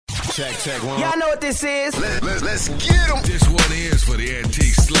Check one. Y'all know what this is. Let's get them. This one is for the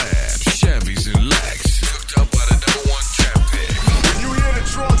antique slabs, Chevys and Lex. Hooked up by the #1 trap pick. When you hear the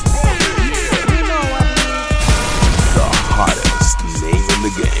trucks bumping, yeah. You know what? The hottest name in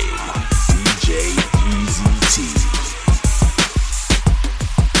the game, DJ Eazy T.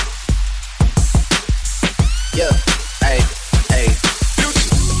 Yeah, hey.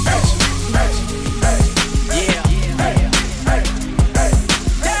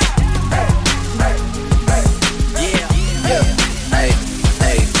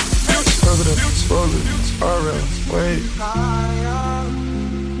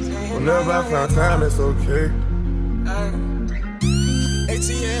 Whenever I find time, it's okay.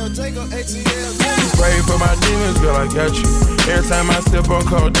 ATL, Jacob, ATL. Pray for my demons, girl, I got you. Every time I sip on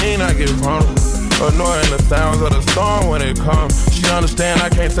codeine, I get vulnerable. Annoying the sounds of the storm when it comes. She understand I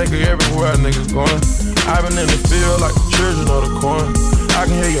can't take her everywhere niggas going. I've been in the field like the children of the corn. I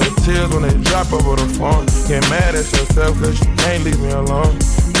can hear your tears when they drop over the phone. Get mad at yourself cause you can't leave me alone.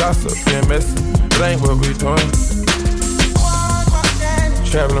 Gossip and messy, it ain't what we doing.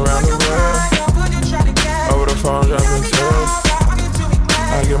 Traveling around the world, over the phone dropping tears.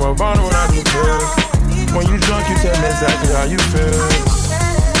 I get more vulnerable when I do pills. When you drunk, you tell me exactly how you feel.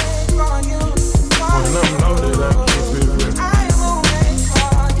 When I'm loaded, I keep it real.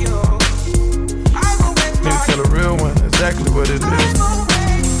 Need to tell a real one exactly what it is.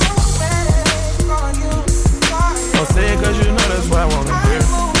 Don't say it cause you know that's why I wanna hear.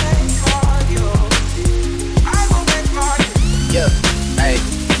 Yeah. Hey,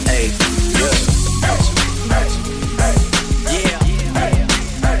 yeah.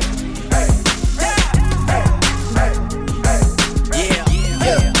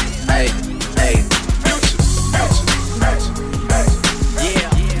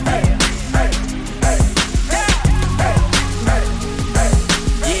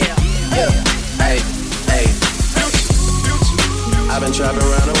 I've been traveling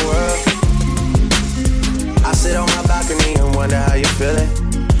around the world. I sit on my balcony and wonder how you're feeling.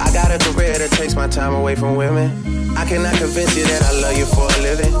 I got a career that takes my time away from women. I cannot convince you that I love you for a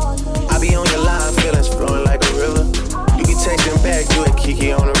living. I be on your line, feelings flowing like a river. You be texting back, you and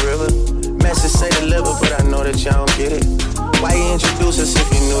Kiki on the river. Message say deliver, but I know that y'all don't get it. Why you introduce us if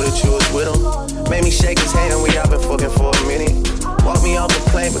you knew that you was with him? Made me shake his hand, we all been fucking for a minute. Walk me off the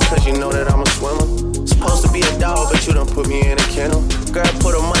plane because you know that I'm a swimmer. Supposed to be a dog, but you done put me in a kennel. Girl,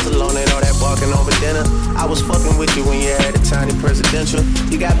 put a muzzle on it, all that barking over dinner. I was fucking with you when you had a tiny presidential.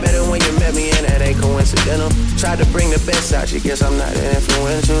 You got better when you met me, and that ain't coincidental. Tried to bring the best out you, guess I'm not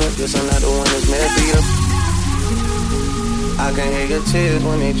influential. Guess I'm not the one that's meant for you. I can hear your tears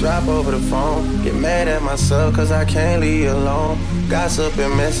when they drop over the phone. Get mad at myself cause I can't leave you alone. Gossip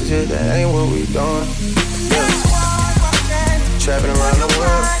and messages, that ain't what we doing. Yeah. Traveling around the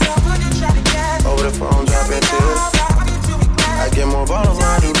world, over the phone dropping tears. I get more vulnerable when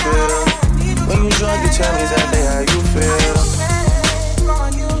I do feel. When you drunk, you tell me exactly how you feel.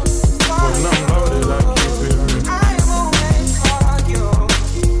 When I'm loaded, I keep it real.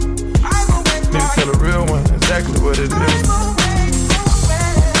 Need to tell a real one exactly what it is.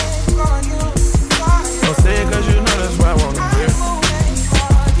 Don't say it cause you know that's why I wanna hear.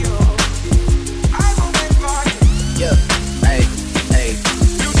 Yeah, hey.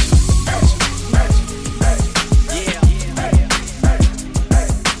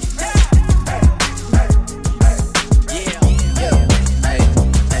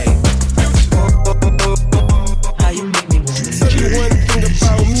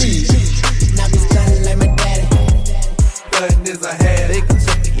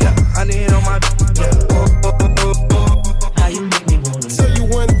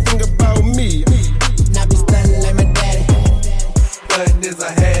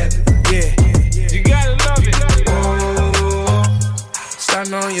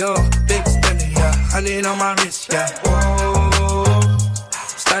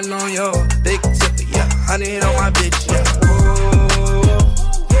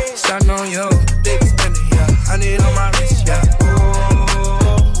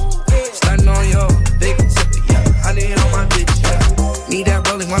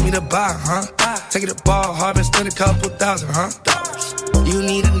 Take it to ball, hard, spend a couple $1,000, huh? You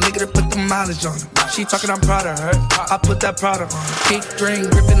need a nigga to put the mileage on him. She talking, I'm proud of her. I put that proud of her. Kick, drain,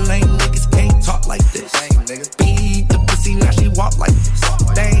 gripping lane, niggas can't talk like this. Beat the pussy, now she walk like this.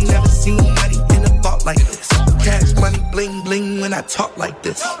 They ain't never seen money in a thought like this. Cash money, bling, bling when I talk like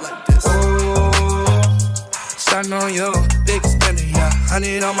this. Oh, starting on your big spender, yeah.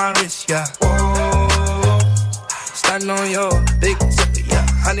 100 on my wrist, yeah. Oh, starting on your big tipper, yeah.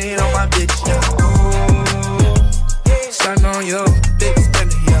 100 on my bitch, yeah. Oh, starting on your big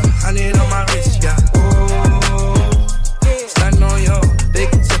spender, yeah.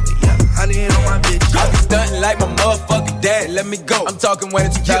 let me go. I'm talking when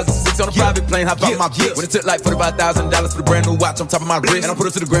in 2006 on a private plane, hop out my bitch. When it took like $45,000 for the brand new watch on top of my wrist. And I put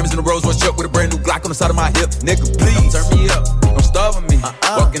it to the Grammys in a Rolls Royce truck with a brand new Glock on the side of my hip. Nigga, please, don't turn me up, don't starve me.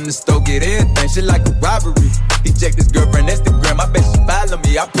 Walk in the store, get everything, shit like a robbery. He checked his girlfriend Instagram, I bet she follow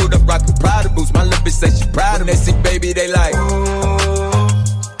me. I pulled up rockin' Prada boots, my little bitch say she proud of me. They see baby, they like, oh,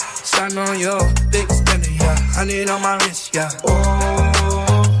 sign on your big spender, yeah. Honey on my wrist, yeah.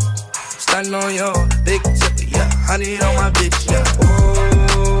 Oh, stand on your big tipper, yeah. Honey on my bitch, yeah.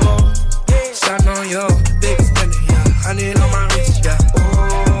 Oh, stand on your big spender, yeah. Honey on my wrist, yeah.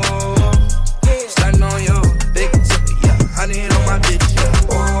 Oh, stand on your big tipper, yeah. Honey on my bitch, yeah.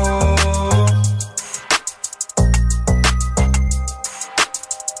 Oh.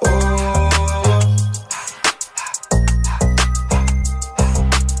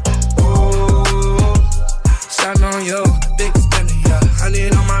 Yo, big spender, yeah. Honey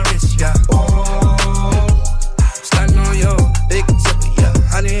on my wrist, yeah. Oh, stand on yo, big tipper, yeah.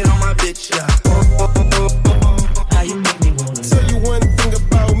 Honey on my bitch, yeah. How you make me wanna tell you one thing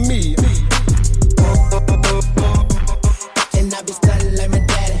about me. And I be styling like my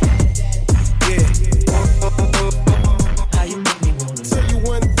daddy. Yeah. How you make me wanna tell you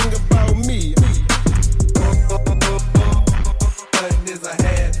one thing about me. Nothing is a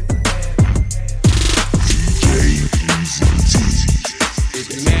habit.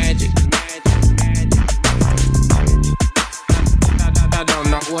 It's magic. I don't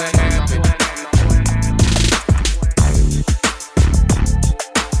know what happened.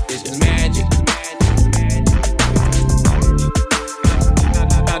 It's magic.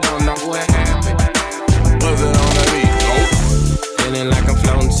 I don't know what happened. Was it on the beat? Feeling like I'm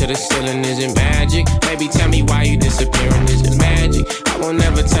floating to the ceiling, is it magic? Baby, tell me why you disappearing, is it magic? I won't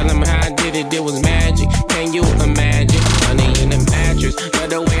never tell him how I did it, it was magic. Can you imagine? Honey in the mattress, but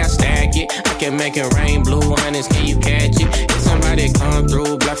the way I stack it, I can make it rain blue honey, can you catch it? If somebody come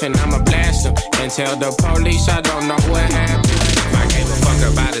through bluffing, I'ma blast them and tell the police I don't know what happened. If I gave a fuck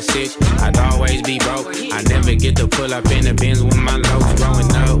about a sitch, I'd always be broke. I never get to pull up in the Benz with my lows.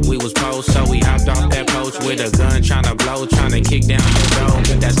 Growing up, we was post, so we hopped off that post with a gun, tryna blow, tryna kick down the door.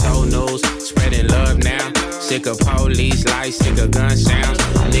 But that's old news, spreading love now. Sick of police lights, sick of gun sounds.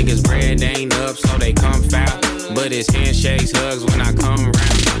 Niggas bread ain't up, so they come foul. But it's handshakes, hugs when I come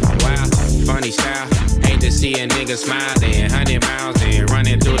round. Wow, funny style. Hate to see a nigga smiling, 100 miles and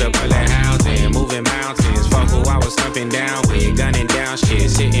running through the bullet house and moving mountains. Fuck who I was thumping down with, gunning down shit,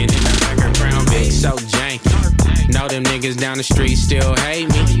 sitting in the background, big so janky. Know them niggas down the street still hate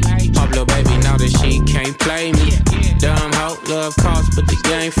me. Hope little baby know that she can't play me. Dumb hoe, love cost, but the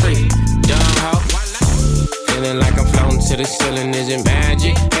game free. Dumb hoe. Feeling like I'm floating to the ceiling, is it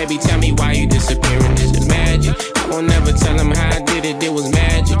magic? Baby, tell me why you disappearing, is it magic? I won't never tell him how I did it, it was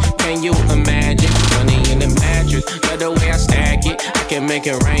magic. Can you imagine? Honey in the mattress, but the way I stack it, I can make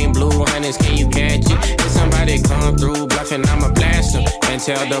it rain blue honey, can you catch it? If somebody come through bluffing, I'ma blast them and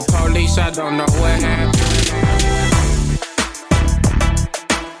tell the police I don't know what happened.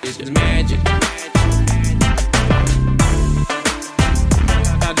 This is magic.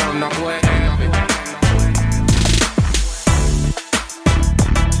 I don't know what happened.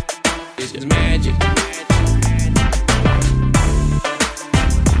 This is magic.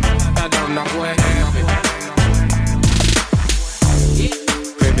 I don't know what happened.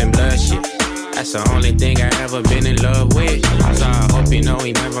 Crippin' blood shit. That's the only thing I ever been in love with. So I hope you know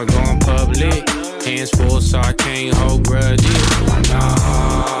he never going public. Hands full so I can't hold grudges.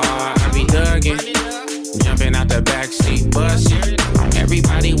 I be thuggin', jumping out the backseat bustin'.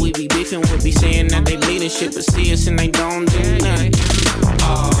 Everybody we be beefing with be saying that they bleeding shit, but see us and they don't do nothing.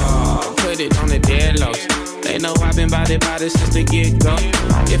 Put it on the dead low. They know I've been bout it since the get-go.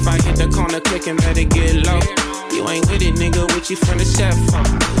 If I hit the corner quick and better get low. You ain't with it, nigga, with you from the set phone.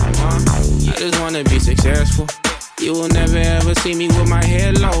 I just wanna be successful. You will never ever see me with my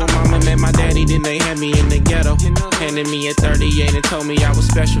head low. Mama met my daddy, then they had me in the ghetto. Handed me a 38 and told me I was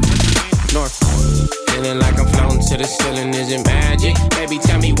special. North. Feeling like I'm floating to the ceiling, is it magic? Baby,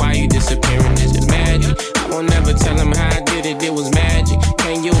 tell me why you disappearing, is it magic? I won't never tell him how I did it, it was magic.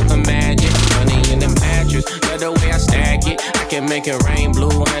 Can you imagine? Honey in the mattress, but the way I stack it, I can make it rain blue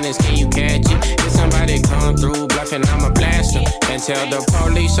honey, can you catch it? If somebody come through bluffing, I'ma blast them and tell the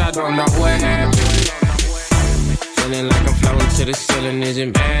police I don't know what happened. Feeling like I'm floating to the ceiling, is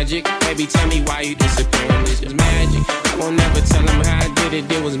it magic? Baby, tell me why you disappearing, is it magic? I won't never tell him how I did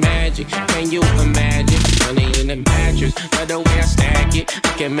it, it was magic. Can you imagine? Honey in the mattress, but the way I stack it, I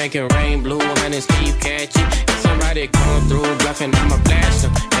can make it rain blue honey, can you catch it? If somebody come through bluffing, I'ma blast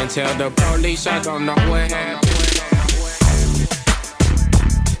them and tell the police I don't know what happened.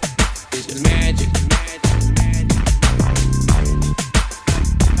 This is magic.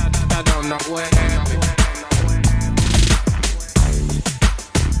 know what happened.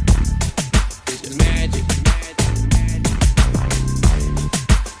 This is magic.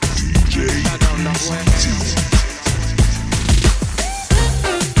 I don't know what happened.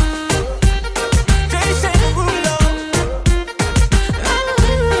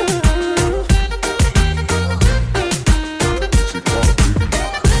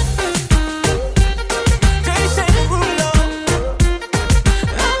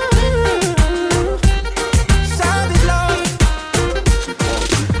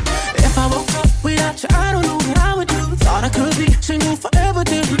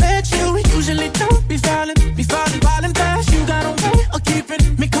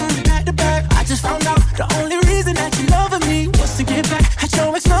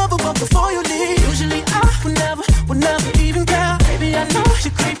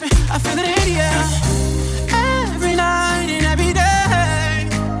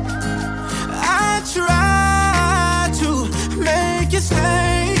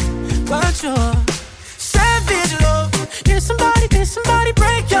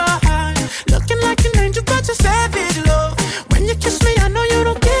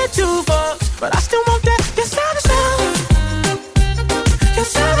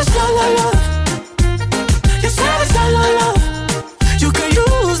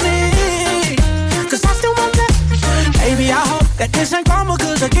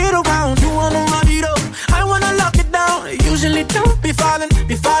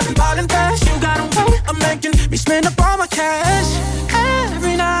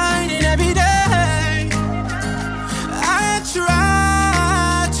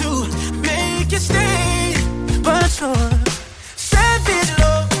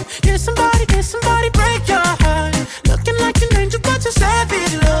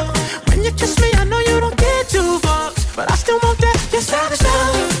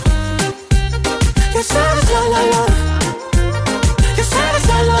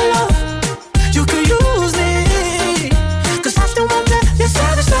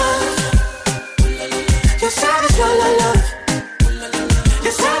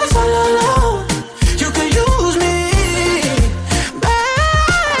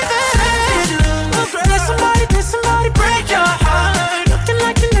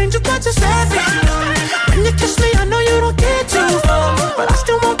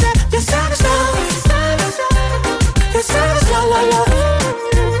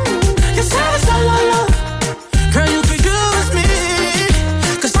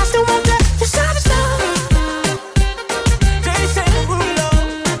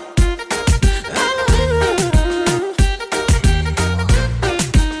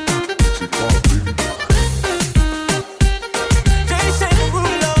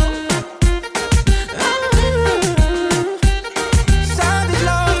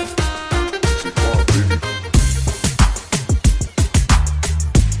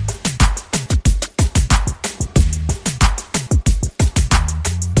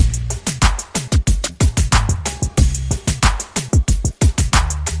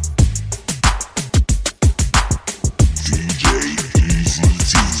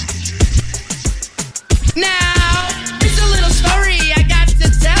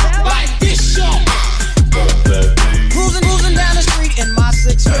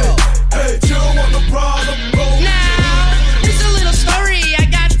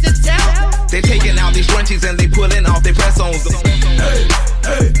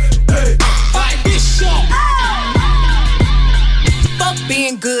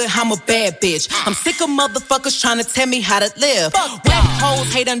 I'm sick of motherfuckers trying to tell me how to live. Whack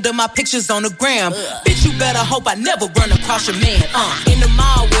hoes hate under my pictures on the gram. Bitch, you better hope I never run across your man. In the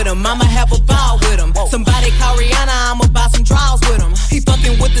mall with him, I'ma have a ball with him. Somebody call Rihanna, I'ma buy some draws with him. He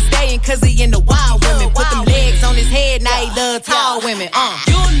fucking with the stallion cause he in the wild women. Put them legs on his head, now he love tall women.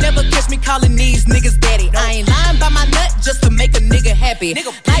 You'll never catch me calling these niggas daddy. I ain't lying by my nut just to make a nigga happy.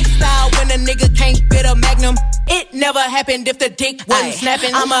 Lifestyle when a nigga can't fit a magnum. It never happened if the dick wasn't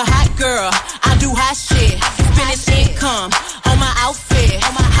snapping. I'm a hot girl, I do hot shit. Finish income on my outfit.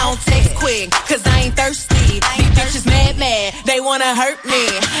 I don't text quick, cause I ain't thirsty. These bitches mad, they wanna hurt me.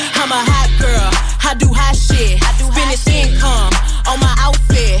 I'm a hot girl, I do hot shit. Finish income on my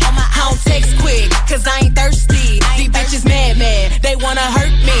outfit. I don't text quick, cause I ain't thirsty. These bitches mad, they wanna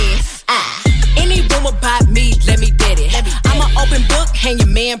hurt me. Any room about me, let me bet it. I'm an open book, and your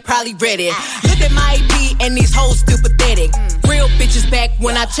man probably read it. Look at my EP, and these hoes still pathetic. Real bitches back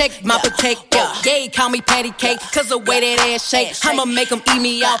when I check my protector. Yeah, call me patty cake, cause the way that ass shake. I'ma make them eat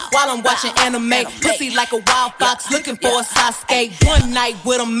me out while I'm watching anime. Pussy like a wild fox, looking for a Sasuke. One night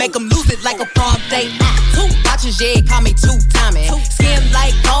with them, make them lose it like a prom date. Two watches, yeah, call me two-timing. Skin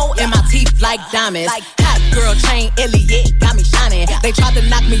like gold and my teeth like diamonds. Hot girl chain, Elliot, got me shining. They tried to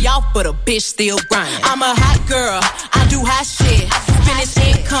knock me off, but a bitch still grinding. I'm a hot girl, I do hot shit. Finish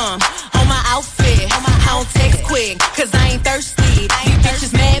income on my outfit. I don't text quick, cause I ain't thirsty. These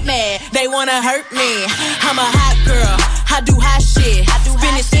bitches mad, they wanna hurt me. I'm a hot girl, I do hot shit.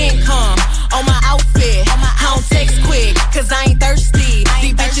 Finish income on my outfit. I don't text quick, cause I ain't thirsty.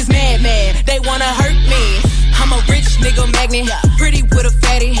 These bitches mad, they wanna hurt me. I'm a rich nigga magnet, pretty with a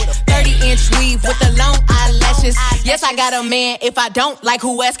fatty. 30-inch weave with the long eyelashes. Yes, I got a man. If I don't like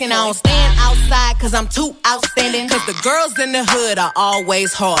who asking, I don't stand outside cause I'm too outstanding. Cause the girls in the hood are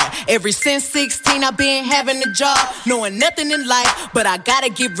always hard. Ever since 16, I've been having a job. Knowing nothing in life, but I gotta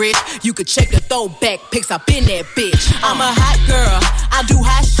get rich. You could check the throwback pics, I've been that bitch. I'm a hot girl, I do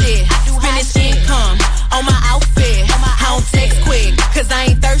hot shit. Finish income on my outfit. I don't text quick, cause I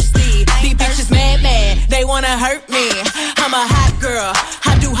ain't thirsty. These bitches mad, they wanna hurt me. I'm a hot girl,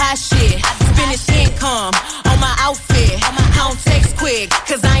 I do hot shit. Finish income on my outfit. I don't text quick,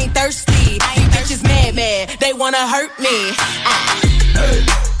 cause I ain't thirsty. These bitches mad, they wanna hurt me. Hey,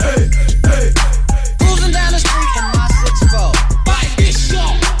 hey, hey. Cruising down the street in my 6'4". Bite this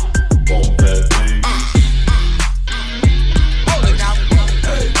song. Bump that thing. Hold it now.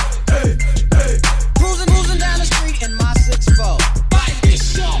 Hey, hey, hey. Cruising down the street in my 6'4". Bite this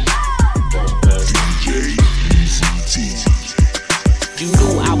song. Bump that DJ Eazy T. You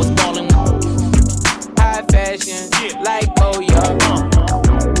knew I was ballin' high fashion, like oh yeah.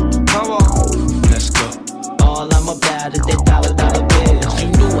 Come on, let's go. All I'm about is that dollar bills. You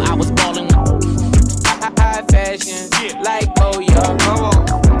knew I was ballin' high fashion, like oh yeah. Come on,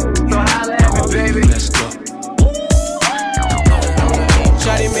 so holla at me, baby. Let's go.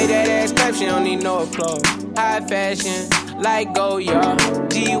 Shawty made that ass clap, she don't need no applause. High fashion, like oh yeah.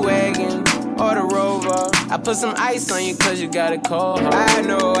 G-Wagon or the Rover. I put some ice on you cause you got a cold heart. I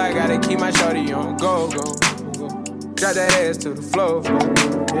know I gotta keep my shorty on go. Drop that ass to the floor.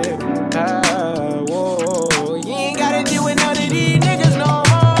 Yeah. Whoa. You ain't gotta deal with none of these niggas no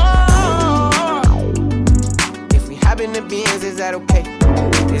more. If we hop in the Benz, is that okay?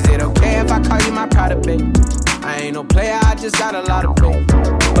 Is it okay if I call you my Prada, babe? I ain't no player, I just got a lot of pay.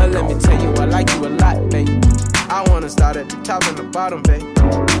 But let me tell you, I like you a lot, babe. I wanna start at the top and the bottom, babe.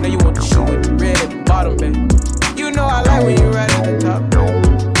 Now you want the shoe with the red at the bottom, babe. You know I like when you right at the top,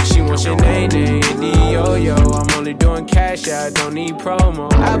 babe. She wants your name, yo. I'm only doing cash, I don't need promo.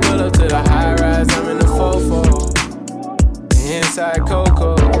 I pull up to the high rise, I'm in the 4-4. Inside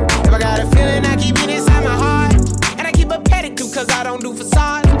Coco. If I got a feeling, I keep it inside my heart. And I keep a pedicure, cause I don't do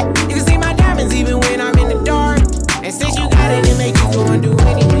facades. You can see my diamonds even when I'm in the dark. And since you got it, it make you go and do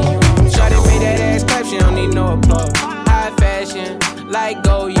anything you want. Shawty made that ass clap, she don't need no applause. High fashion, like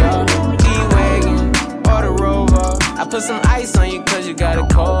Goya, G-Wagon, or the Rover. I put some ice on you cause you got a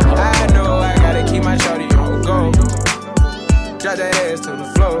cold. I know I gotta keep my shawty on go. Drop that ass to the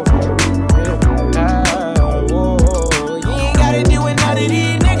floor. Whoa. You ain't gotta deal with none of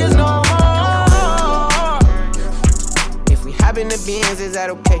these niggas no more. If we hop in the Benz, is that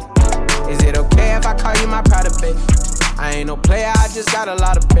okay? Is it okay if I call you my Prada, babe? I ain't no player, I just got a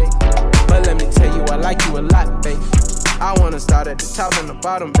lot of pay. But let me tell you, I like you a lot, babe. I wanna start at the top and the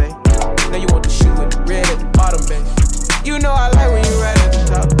bottom, babe. Now you want the shoe with the red at the bottom, babe. You know I like when you right at the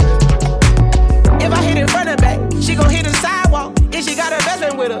top, babe. If I hit in front and back, she gon' hit the sidewalk. If she got her best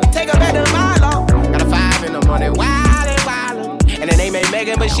friend with her, take her back to my law. Got a 5 in the morning, wildin'. And her name ain't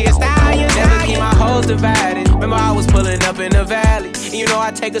Megan, but she a stallion. Never keep my hoes divided. Remember I was pulling up in the valley. And you know I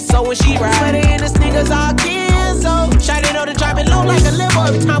take her so when she ride. Sweater in the sneakers all Kenzo. Shawty know to drop it low like a limo.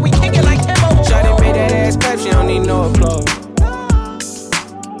 Every time we kick it like tempo. Shawty made that ass clap, she don't need no applause.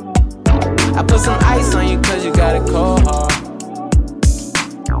 I put some ice on you cause you got a cold heart.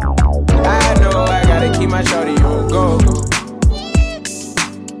 I know I gotta keep my shawty on go.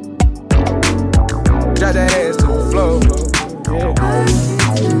 Drop that ass to the floor. Yeah.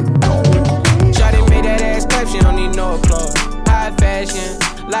 Shawty made that ass clap, she don't need no applause. High fashion,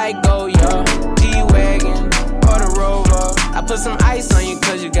 like Goya, G-Wagon, or the Rover. I put some ice on you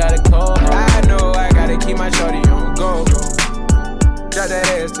cause you got a cold. I know I gotta keep my shorty on go. Drop that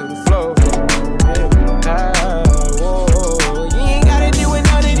ass to the floor. Yeah. Whoa. You ain't gotta deal with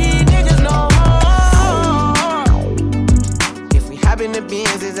none of these niggas no more. If we hop in the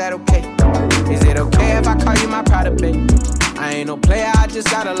Benz, is that okay? Is it okay if I call you my Prada, babe? I ain't no player, I just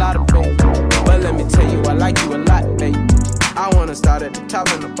got a lot of pay. But let me tell you, I like you a lot, babe. I wanna start at the top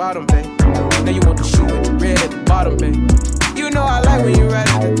and the bottom, babe. Now you want the shoe with the red at the bottom, babe. You know I like when you right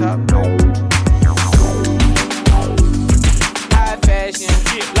at the top, babe. High fashion,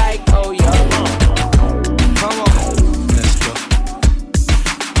 like oh yeah.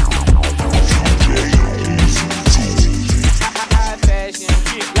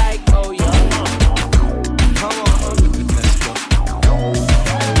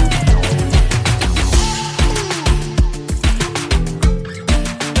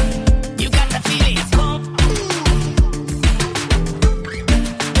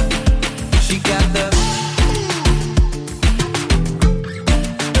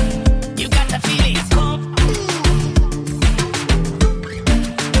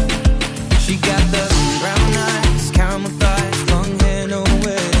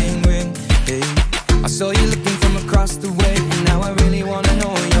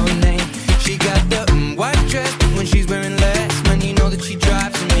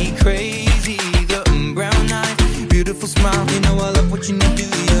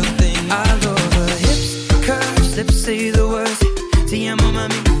 say the words. Te amo,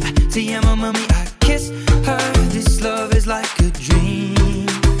 mami, I kiss her. This love is like a dream.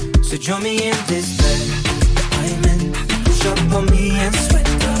 So join me in this bed I'm in. Push up on me and sweat,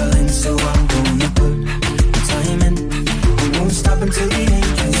 darling. So I'm gonna put my time in. I won't stop until the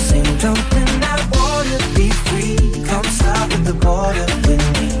angels sing. Jump in that water, be free. Come south of the border with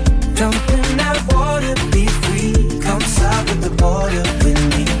me. Jump in that water, be free. Come south of the border with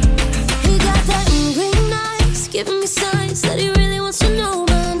me. He got that green eyes, giving me signs that he really wants to know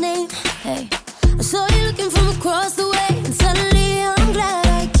my name. Hey, I saw you looking from across the way, and suddenly I'm glad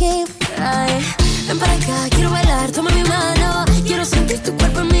I came. Ay, ven para acá, quiero bailar, toma mi mano. Quiero sentir tu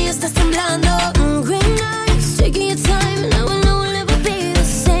cuerpo en mí, estás temblando. Green eyes, taking your time, and I will know we'll never be the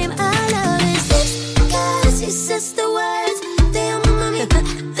same. I love his lips, cause he says the words. Te amo, mami,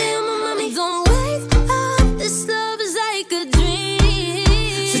 don't wake up, this love is like a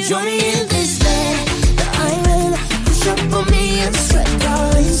dream. So join me in this bed that I'm in. Push up on me and sweat,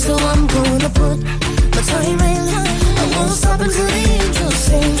 darling. So I'm gonna put my time in. I won't stop until the angels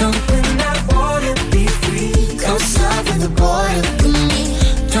sing. Jump in that water, be free. Come south of the border with me.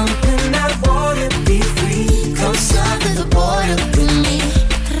 Jump in that water, be free. Come south of the border with me.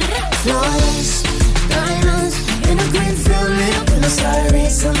 Flawless diamonds in a green field lit up in the sky.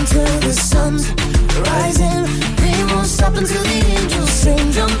 Race until the sun's rising. We won't stop until the angels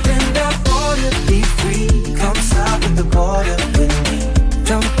sing. Jump in that water, be free. Come south of the border with me.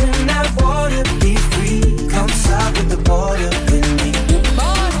 Jump in that water, be free. Come south of the border with me.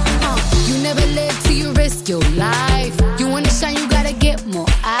 You never live till you risk your life. You wanna shine, you gotta get more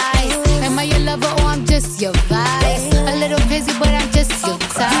eyes. Am I your lover or I'm just your vibe? A little crazy, but I'm just your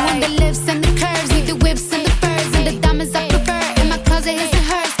type. You want the lips and the curves, need the whips and the furs and the diamonds I prefer. In my closet, his and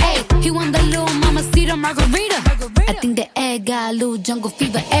hers. Hey, he want the little mamacita margarita. I think the egg got a little jungle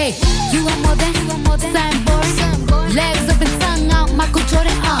fever. Hey, you want more than something boring. Legs up and tongue out, Michael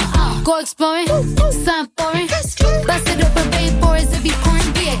Jordan. Go exploring, something foreign. Bust it up, baby, boys, it be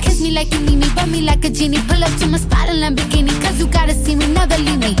pouring beer. Kiss me like you need me, rub me like a genie. Pull up to my spot in Lamborghini, cause you gotta see me, never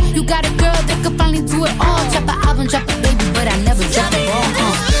leave me. You got a girl that could finally do it all. Drop an album, drop a baby, but I never drop it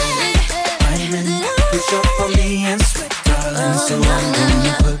all. I'm in, push up on me and sweat, darling. So I'm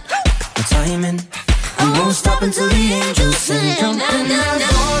gonna put my time in. I won't stop until the angels sing. Jump in that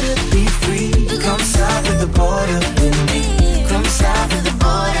water, be free. Come south of the border with me. Come south of the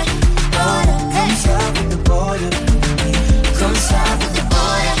border, border. Come south of the border with me. Come south of the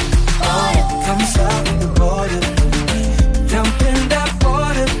border, border. Come south of the border with me. Jump in that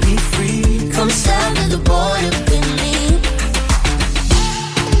water, be free. Come south of the border with me.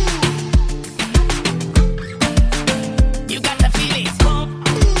 You got the feeling.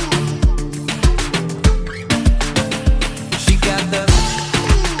 She got the.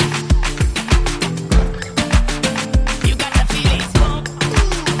 You got the feeling.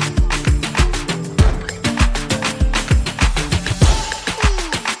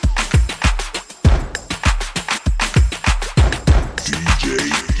 DJ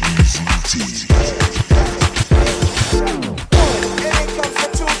Eazy T.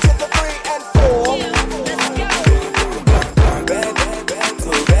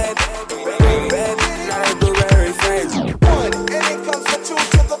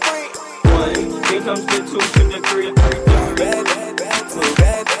 Here comes the 2 to the 3. Bad, bad, bad, too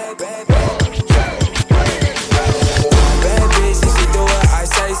bad, bad, bad, bad. Bad bitch, if she do it, I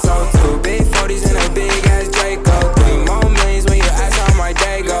say so too. Big 40s and a big ass Draco. 3 more millions when you ask how my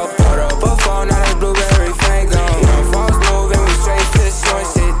day go. Hold up a phone, not a blueberry fango. One false move and we straight to the short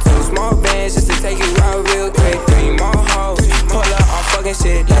shit. 2 small bands just to take you out real quick. 3 more hoes, pull up on fucking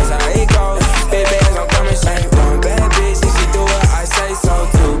shit. That's how it goes. Big bands, I'm coming straight. One bad bitch, if she do it, I say so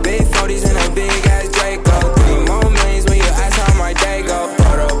too. Big 40s and a big ass Draco. 3 more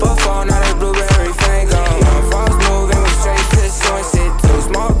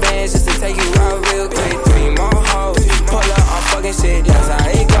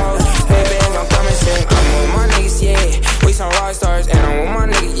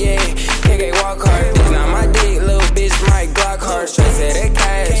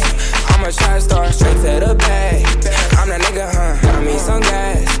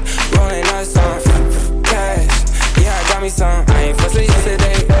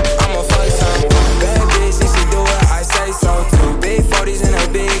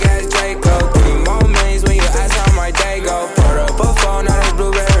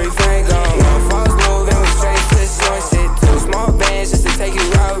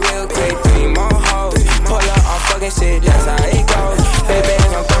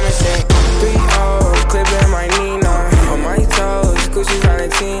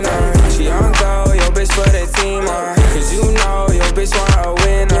winner. She on go, your bitch for the team, cause you know your bitch want a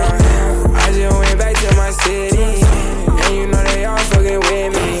winner. I just went back to my city, and you know they all fucking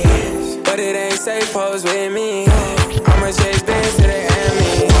with me. But it ain't safe, pose with me. I'ma chase bands to the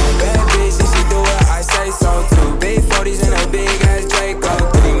enemy. Bad bitch, and she do what I say so too. Big 40s and a big ass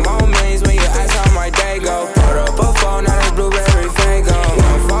Draco. 3 more millions when you ask how my day go. Put up a phone, now it's blueberry fango.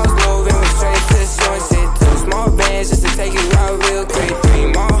 One false move and we straight to short shit. 2 small bands just to take you out real quick. 3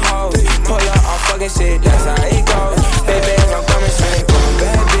 more hoes, pull up on fucking shit, that's how it goes. Big bands, I'm coming straight.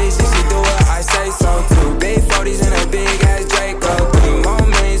 Bad bitch, and she do what I say so too. Big 40s and a big ass Draco. 3 more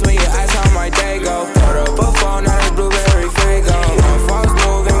millions when you ask how my day go. Put up a phone, now it's blueberry fango. One false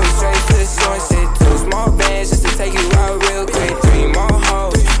move and we straight to short shit. 2 small bands just to take you out real quick. 3 more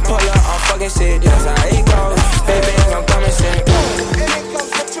hoes, pull up on fucking shit, that's how it goes. Big bands, I'm coming straight.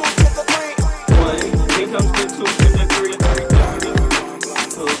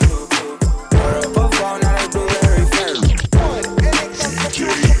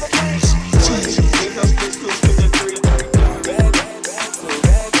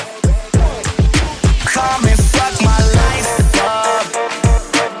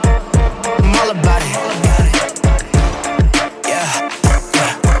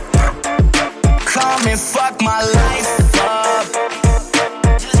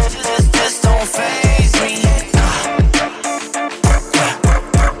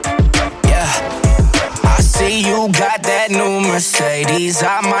 Mercedes,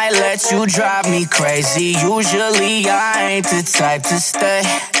 I might let you drive me crazy. Usually I ain't the type to stay,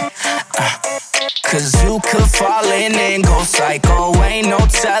 cause you could fall in and go psycho. Ain't no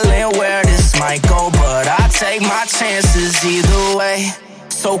telling where this might go, but I take my chances either way.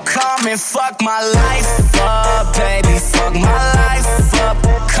 So come and fuck my life up, baby, fuck my life up.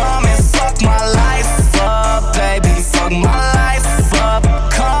 Come and fuck my life up, baby, fuck my life up.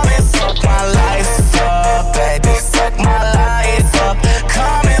 Come and fuck my life up, baby, fuck my life up.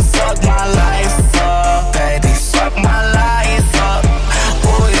 Come and fuck my life up, baby, fuck my life up.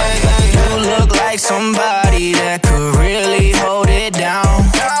 Oh yeah, yeah, you look like somebody that could really hold it down.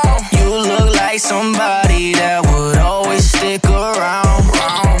 You look like somebody that would always stick around.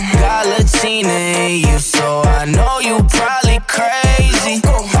 Got Latina in you, so I know you probably crazy.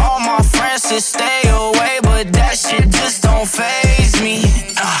 All my friends should stay away, but that shit just don't faze me.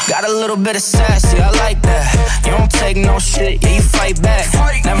 Got a little bit of sassy, I like that. You don't take no shit, yeah, you fight back.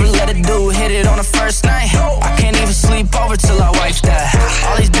 Never let a dude hit it on the first night. I can't even sleep over till I wife that.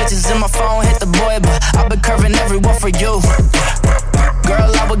 All these bitches in my phone hit the boy, but I've been curving everyone for you.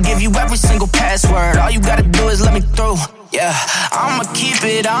 Girl, I will give you every single password. All you gotta do is let me through. Yeah, I'ma keep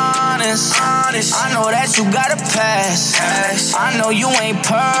it honest. I know that you got a pass. I know you ain't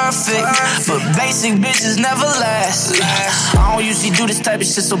perfect, but basic bitches never last. I don't usually do this type of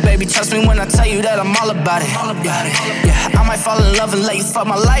shit, so baby, trust me when I tell you that I'm all about it. Yeah, I might fall in love and let you fuck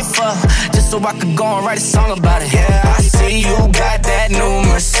my life up, just so I could go and write a song about it. Yeah, I see you got that new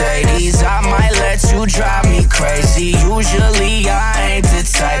Mercedes. I might let you drive me crazy. Usually I ain't the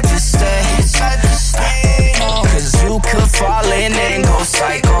type to stay, cause you could fall in and go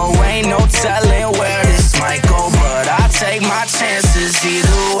psycho. Ain't no telling where this might go, but I take my chances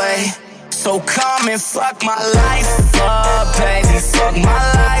either way. So come and fuck my life up, baby, fuck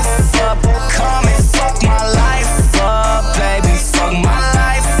my life up. Come and fuck my life up, baby, fuck my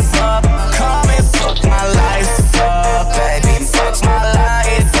life up. Come and fuck my life up, baby, fuck my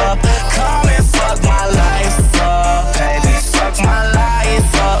life up. Come and fuck my life up, baby, fuck my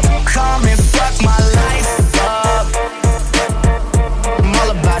life up. Come and fuck my life up. I'm all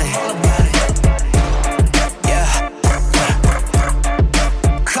about it. Yeah.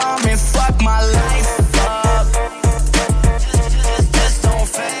 Come and fuck my life up. Just don't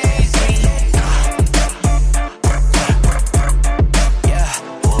faze me. Yeah.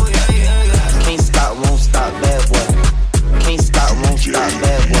 Oh, yeah, yeah, yeah. Can't stop, won't stop, bad boy. Can't stop, won't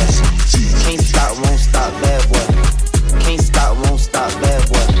stop, bad boy. Can't stop, won't stop, bad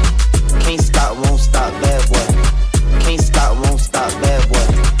boy. Can't stop, won't stop, bad boy. Can't stop, won't stop, bad boy.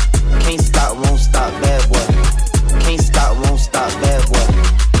 Can't stop, won't stop, bad boy. Can't stop, won't stop, bad boy. Can't stop, won't stop, bad boy.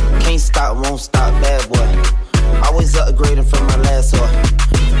 Can't stop, won't stop, bad boy. Always upgrading from my last one.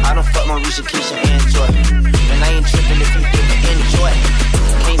 I done fuck my Risha, Keisha, and Joy, and I ain't tripping if you didn't enjoy.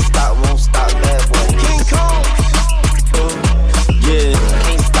 Can't stop, won't stop, bad boy. King Kong. Yeah.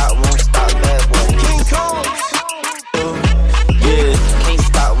 Can't stop, won't stop, bad boy. King Kong. Yeah. Can't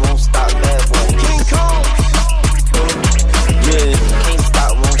stop, won't stop, bad boy. King Kong. Yeah. Can't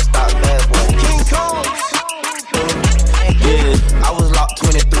stop, won't stop, bad boy. King Kong. Yeah. I was locked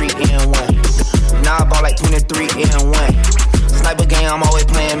 23 and 1. Now I bought like 23 and 1. Sniper game, I'm always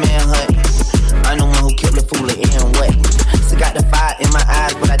playing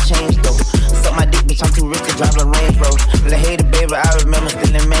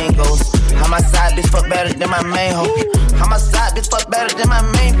better than my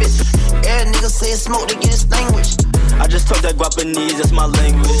main bitch. Every nigga say smoke to get extinguished. I just talk that Guapanese, that's my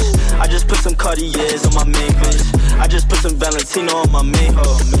language. I just put some Cartiers on my main bitch. I just put some Valentino on my main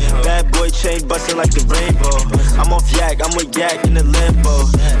hoe. Bad boy chain bustin' like the rainbow. I'm off yak, I'm with yak in the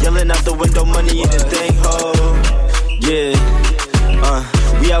Lambo. Yelling out the window, money in the thing, ho. Yeah.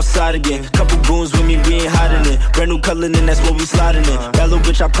 We outside again. Couple goons with me, we ain't hiding it. Brand new color, and that's what we sliding in. That little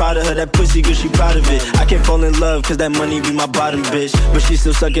bitch, I'm proud of her. That pussy good, she proud of it. I can't fall in love, cause that money be my bottom bitch. But she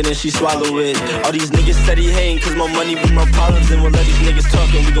still suck it and she swallow it. All these niggas steady hating, cause my money be my problems. And we'll let these niggas talk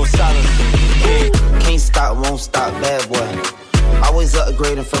and we gon' silence them. Yeah. Can't stop, won't stop, bad boy. Always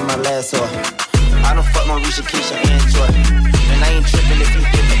upgrading from my last one. I done fuck my Risha, Keisha, and Joy. And I ain't tripping if you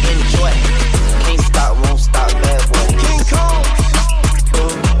enjoy. Can't stop, won't stop, bad boy. King Kong.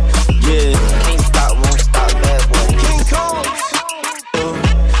 Yeah. Can't stop, won't stop, bad boy. King Kong.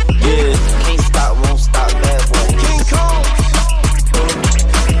 Yeah. Can't stop, won't stop, bad boy. King Kong.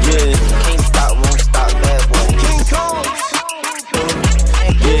 Yeah. Can't stop, won't stop, bad boy. King Kong.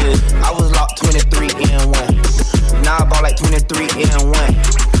 Yeah. I was locked 23 and 1. Now I ball like 23 and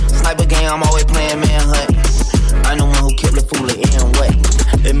 1. Sniper game, I'm always playing manhunt. I know one who killed the fool and what.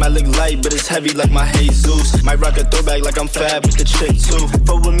 It might look light, but it's heavy like my Jesus. Might rock a throwback like I'm fab with the chick too.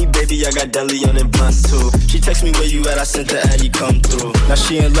 Fuck with me, baby, I got deli on and blunts too. She text me where you at, I sent the Addy come through. Now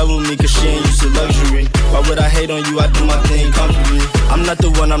she in love with me cause she ain't used to luxury. Why would I hate on you? I do my thing comfortably. I'm not the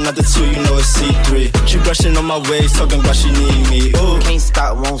one, I'm not the two, you know it's C3. She brushing on my waist, talking about she need me. Ooh. Can't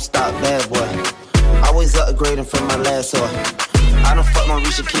stop, won't stop, bad boy. Always upgrading from my last one. I done fuck my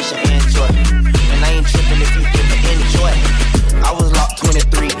Risha, Keisha, and Joy. And I ain't tripping if you enjoy. I was locked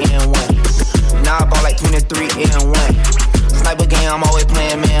 23 and 1. Now I ball like 23 and 1. Sniper game, I'm always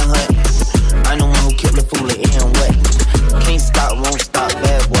playing manhunt. I know one who killed the fool and what. Can't stop, won't stop,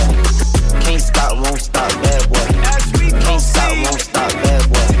 bad boy. Can't stop, won't stop, bad boy. Can't stop, won't stop, bad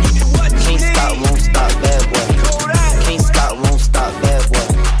boy. Can't stop, won't stop, bad boy. Can't stop, won't stop, bad boy.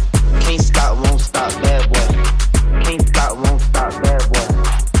 Can't stop, won't stop, bad boy. Can't stop, won't stop, bad boy. Can't stop, won't stop, bad boy.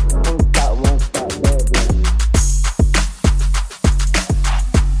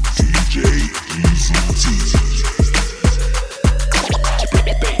 DJ Eazy T.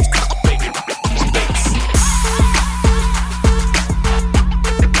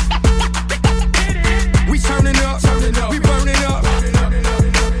 We turning up, we burning up.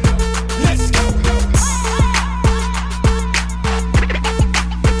 Let's go.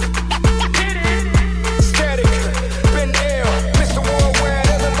 Static, Ben Air, Mr. Worldwide,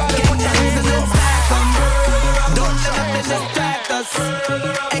 everybody put your hands up. Don't let nothing distract us.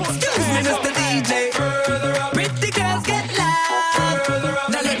 Excuse me, Mr. DJ. Pretty girls get loud.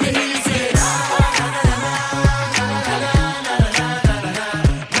 Now let me hear you say it.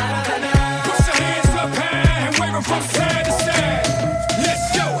 Put your hands up high and wave 'em from side to side. Let's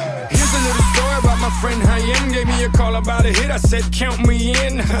go. Here's a little story about my friend Hayem. Gave me a call about a hit. I said, count me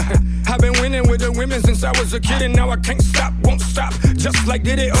in. I've been winning with the women since I was a kid, and now I can't stop, won't stop. Just like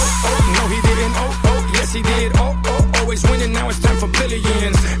did it. Oh, no, he didn't. Oh, yes, he did. Oh, always winning. Now it's time for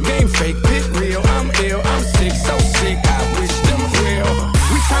billions. Game fake, pit real. I'm ill, I'm sick, so sick. I wish them real.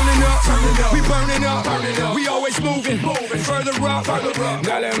 We turning up, we burning up. We always moving, further up.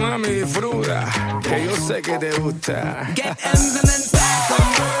 Dale mami, fruta, que yo sé que te gusta. Get M's and then stack 'em.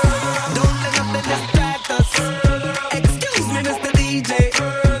 Don't let nothing distract us. Excuse me, Mr. DJ.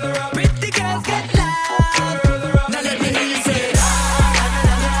 Pretty girls get loud. Now let me hear you say it.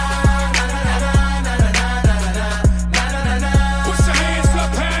 Put your hands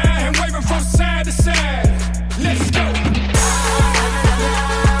up high and wave 'em from side to side. Let's go.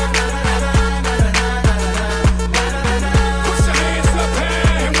 Put your hands up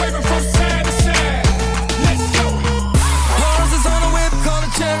high and wave 'em from side to side. Let's go. Horses on a whip called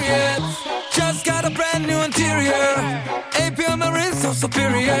a chariot. Just got a brand new interior. AP on my wrist, so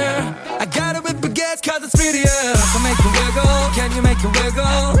superior. I got it with baguettes cause it's prettier. So make it wiggle, can you make it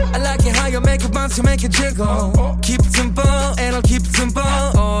wiggle? I like it how you make it bounce, you make it jiggle. Keep it simple, and I'll keep it simple.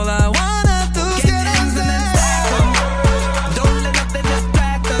 All I wanna do is get M's and then stack 'em. Don't let nothing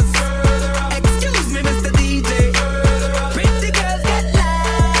distract us. Excuse me, Mr. DJ. Pretty girls get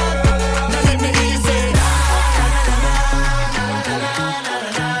loud. Now let me hear you say it.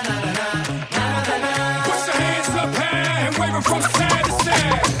 Put your hands up high and wave 'em from side to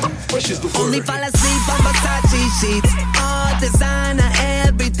side. Only fall asleep on Versace sheets. All designer,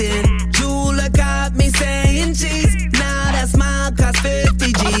 everything. Jula got me saying cheese. Now that smile cost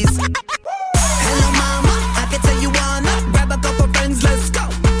 50 G's. Hello mama, I can tell you wanna grab a couple friends, let's go.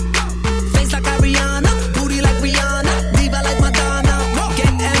 Face like Ariana, booty like Rihanna, diva like Madonna.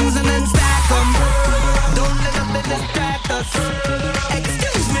 Get M's and then stack 'em. Don't let nothing distract us.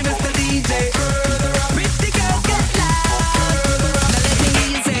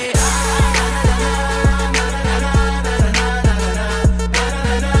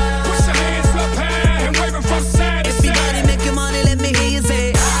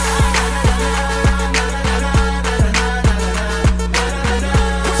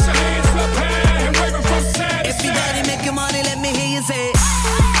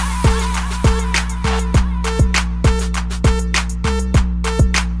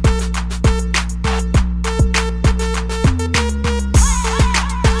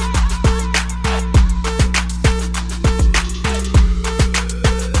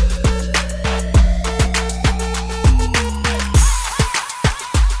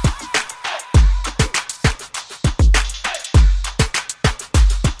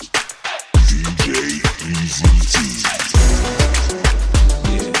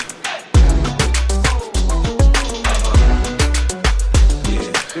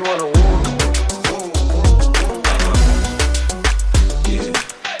 She wanna woo. Yeah.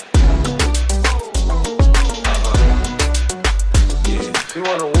 Yeah. She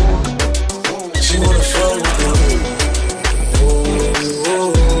wanna woo. She wanna fuck with the woo.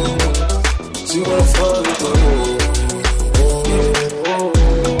 She wanna fuck with the woo.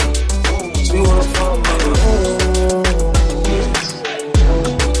 She wanna fuck with the woo.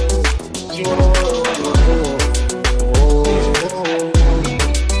 She wanna fuck with the woo.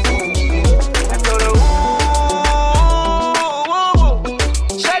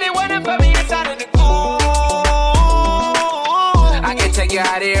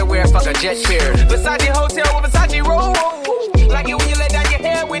 Out here where fuck a jet chair. Versace hotel with Versace roll. Like it when you let down your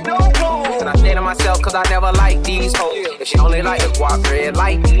hair with no clothes. And I say to myself, cause I never like these hoes. If she only like a guap red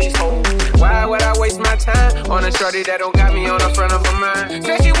like these hoes. Why would I waste my time on a shorty that don't got me on the front of her mind?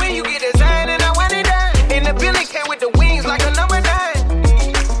 Especially when you get designed and I want it done. And the Billy came with the wings like a number 9.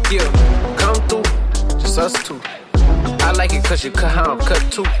 Yeah, come through, just us two. I like it cause you cut how I'm cut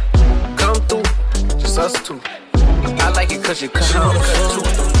too. Come through, just us two. I like it cause you cut how I'm cut too.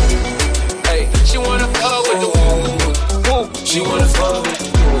 Hey, she wanna fuck with the woo. She wanna fuck with the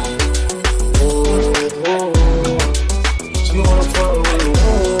woo. She wanna fuck with the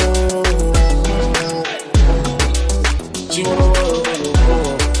woo. She wanna fuck with the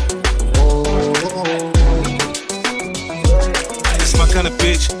It's my kind of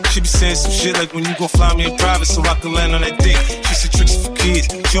bitch. She be saying some shit like when you gon' fly me in private so I can land on that dick. She said tricks for kids.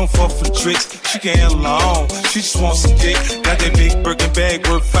 She don't fall for the tricks. She can't handle her own. She just wants some dick. Got that big Birkin bag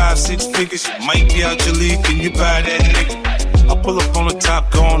worth 5-6 figures. You might be out your league. Can you buy that nigga? I pull up on the top,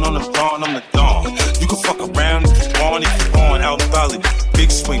 going on the lawn. I'm the dawn. You can fuck around if you want. If you want out in Bali.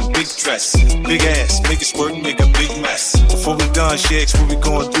 Big swing, big dress, big ass. Make it squirt and make a big mess. Before we done, she asked what we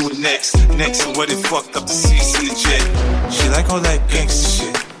gon' do it next. Next, so what it fucked up the seats in the jet. She like all that gangsta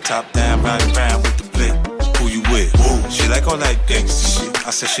shit. Top down, riding around with the blick. Who you with? Woo. She like all that gangsta shit.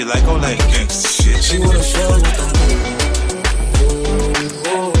 I said she like all that gangsta shit. She wanna fuck with the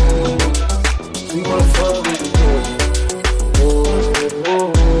woo. She wanna fuck with the woo.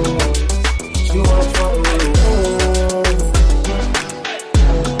 She wanna fuck with the woo.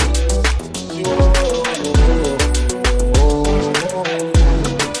 She wanna fuck with the woo.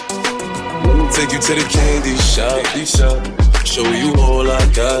 Take you to the candy shop. Show you all I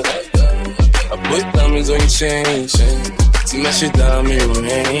got. I put diamonds on your chain. To match your diamond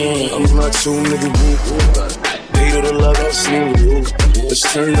ring. I'm not too nigga woo. Date of the love I've seen you. Let's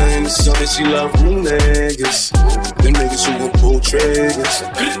turn her into something she love new niggas. Them niggas who will pull triggers.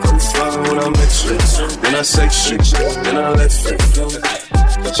 I'm flying when I met you. Then I sex you. Then I left you.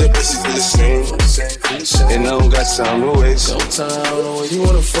 Your pussy feel the same. And I don't got time to waste. Sometimes you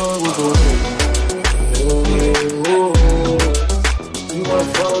wanna fuck with the woo. You wanna fuck with the woo. You wanna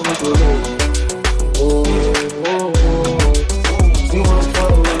fuck with the woo. You wanna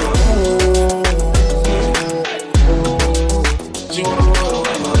fuck with the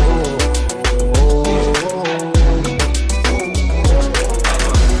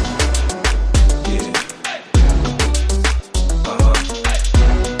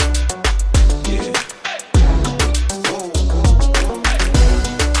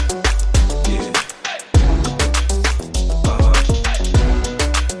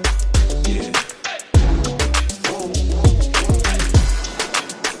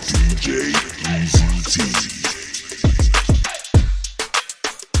DJ Eazy T.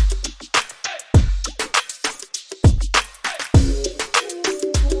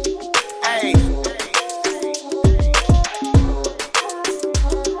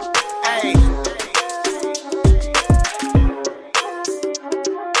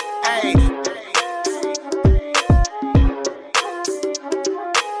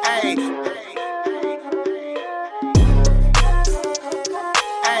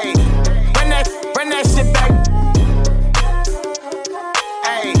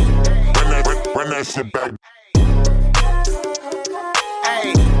 Sit back.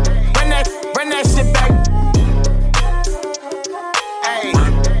 Hey, run that shit back. Hey,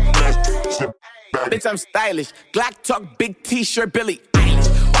 bitch, I'm stylish. Glock talk, big T-shirt, Billy Eilish.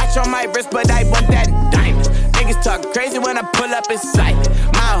 Watch on my wrist, but I want that diamond. Niggas talk crazy when I pull up in sight.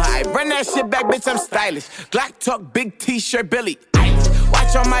 Mile high, run that shit back, bitch, I'm stylish. Glock talk, big T-shirt, Billy Eilish.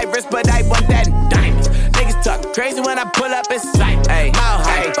 Watch on my wrist, but I want that diamond. Niggas talk crazy when I pull up in sight. Mile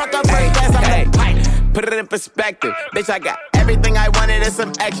high, fuck up first class, I'm the pipe. Put it in perspective, bitch, I got everything I wanted and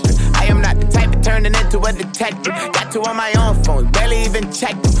some extra. I am not the type of turning into a detective. Got two on my own phone, barely even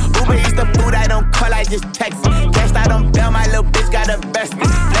checked them. Uber Eats the food, I don't call, I just text it. Cashed out on bail, my little bitch got arrested.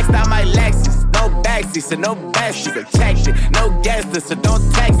 Flexed out my Lexus, no backseat, so no besties. I checked it, no guesses, so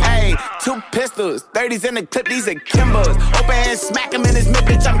don't text. Hey, 2 pistols, 30s in the clip, these are Kimbos. Open hand, smack him in his mid,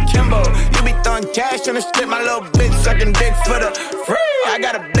 bitch, I'm Kimbo. You be throwing cash on the strip, my little bitch sucking dick for the free. I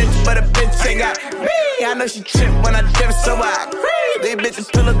got a bitch, but a bitch ain't got me. I know she trip when I dip, so I free. These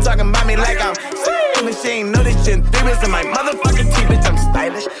bitches pillow talking about me like I'm sick. And she ain't know this shit in 3 weeks in my motherfucking teeth, bitch, I'm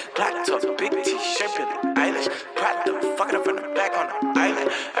stylish. Black top, big t-shirt, Billie Eilish. Pride the fucking up from the back on the island.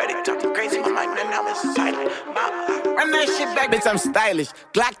 Heard it talking crazy, my mind, and now it's silent. Run that shit back, bitch, I'm stylish.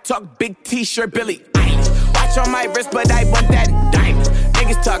 Black talk, big t-shirt, Billie Eilish. Watch on my wrist, but I want that diamond.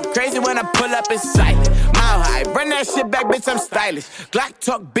 Niggas talk crazy when I pull up, it's silent. Mile high, run that shit back, bitch, I'm stylish. Glock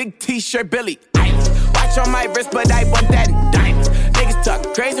talk, big t-shirt, Billie Eilish. Watch on my wrist, but I want that diamond. Niggas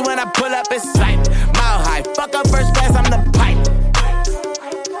talk crazy when I pull up, it's silent. Mile high, fuck up first class, I'm the pipe.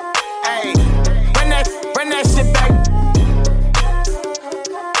 Hey, run that shit back.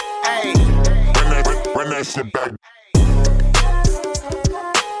 Hey, run that shit back.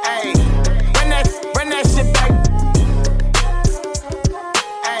 Hey, run that shit back.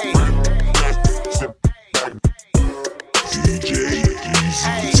 Hey, DJ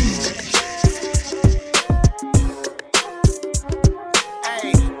Eazy T.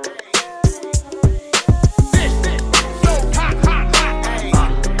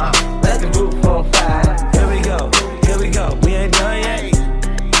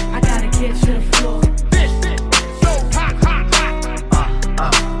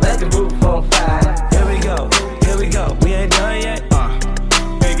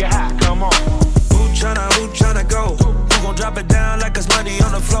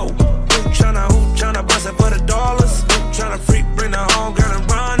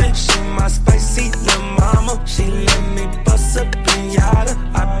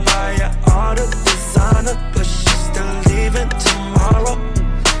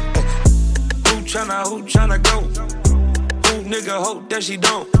 That she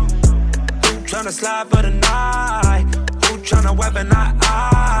don't. Who tryna slide for the night? Who tryna weaponize?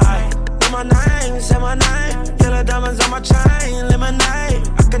 Say my name. Yellow diamonds on my chain. Lemonade.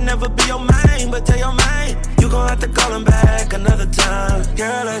 I can never be your main, but tell your main you gon' have to call him back another time.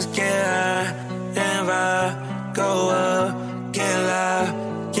 Girl, let's get high and vibe. Go up, get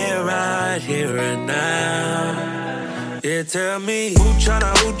loud, get right here and now. Yeah, tell me who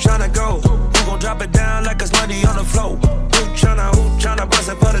tryna go? Who gon' drop it down like it's money on the floor? Who tryna bust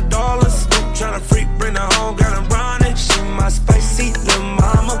it for the dollars? Who tryna freak, bring the whole girl and run it? She my spicy little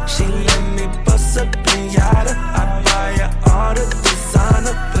mama. She let me bust a pinata. I buy her all the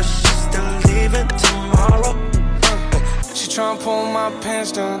designer, but she's still leaving tomorrow. She tryna pull my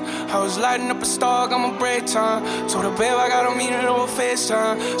pants down. I was lighting up a star, got my break time. Told her, babe, I gotta meet her over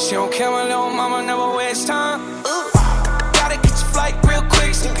FaceTime. She don't care, my little mama never waste time. Gotta get your flight real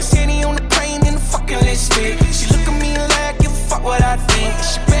quick. Sneakers Henny on the plane in the fucking lipstick. She look at me like, give a fuck what I think.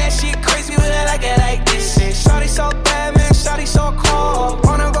 She bad, she crazy, but I like it like this shit. Shawty so bad, man, shawty so cold.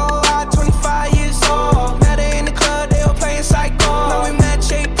 Wanna go out, 25 years old. Met her in the club, they all playing psycho. Now we met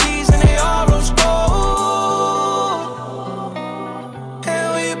JP's and they all rose gold.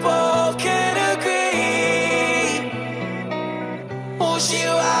 And we both can agree. Oh, she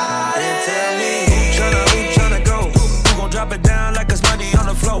riding. Tell me who tryna go? Who gon' drop it down like it's money on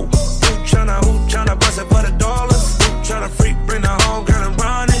the floor? Who tryna bust it for the dollars? Who tryna freak, bring the whole girl and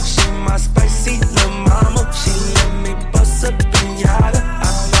run it? She my spicy little mama. She let me bust a pinata. I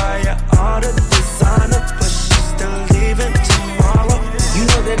buy her all the designer, but she's still leaving tomorrow. You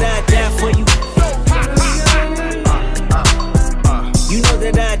know that I die for you. You know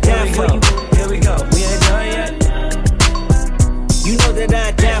that I die for you. Here we go, we ain't done yet. You know that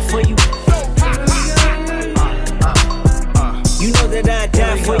I die for you. You know that I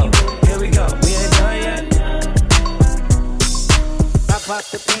die for you. Here we go, we ain't done yet. I pop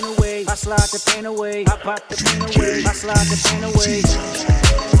the pain away, I slide the pain away. I pop the pain away, I slide the pain away.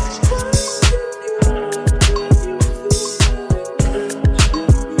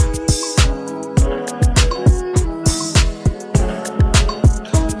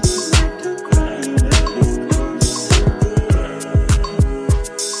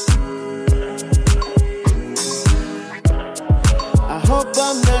 I hope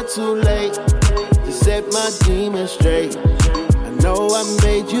I'm not too late to set my demons straight. I know I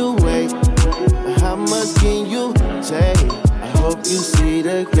made you wait, but how much can you take? I hope you see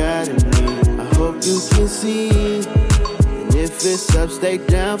the God in me. I hope you can see. And if it's up, stay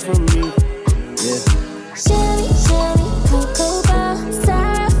down for me. Yeah. Shelly, Shelly, Cocoa Bar,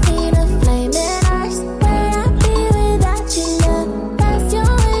 Serafina, flaming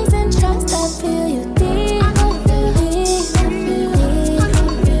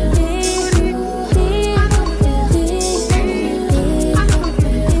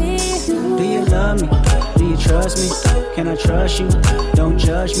love me? Do you trust me? Can I trust you? Don't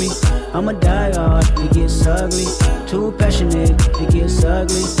judge me. I'm a diehard, it gets ugly. Too passionate, it gets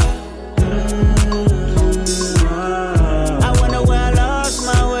ugly. I wonder where I lost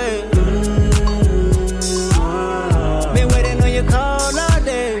my way. Been waiting on your call all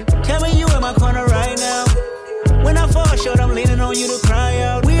day. Tell me you in my corner right now. When I fall short, I'm leaning on you to cry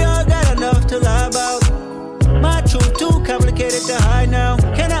out. We all got enough to lie about. My truth too complicated to hide now.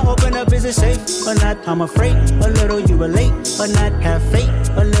 Can I open up? Is it safe or not? I'm afraid a little you relate or not. Have faith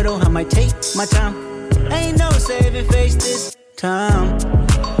a little. I might take my time. Ain't no saving face this time.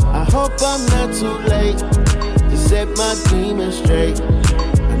 I hope I'm not too late to set my demons straight.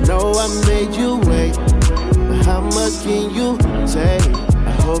 I know I made you wait, but how much can you take?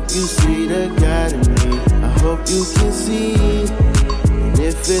 I hope you see the God in me. I hope you can see. And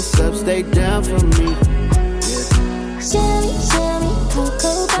if it's up, stay down for me. Shimmy, shimmy,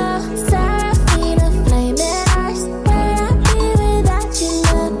 cocoa ball, Serafina, flaming eyes. Where I be without you,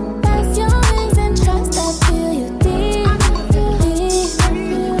 love? Lift your wings and trust. I feel you deep,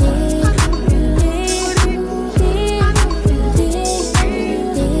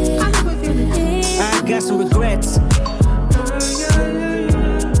 I got some regrets,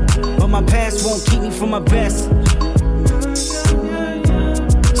 but my past won't keep me from my best.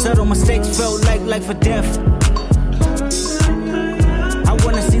 Subtle mistakes felt like life or death. I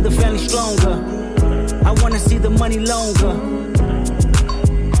wanna see the family stronger. I wanna see the money longer.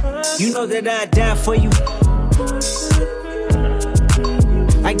 You know that I'd die for you.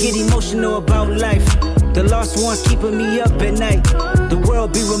 I get emotional about life. The lost ones keeping me up at night. The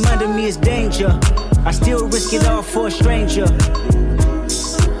world be reminding me it's danger. I still risk it all for a stranger.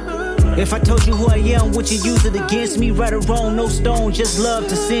 If I told you who I am, would you use it against me? Right or wrong, no stone, just love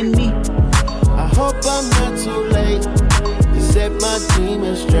to send me. I hope I'm not too late to set my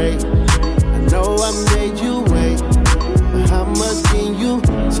demons straight. I know I made you wait, but how much can you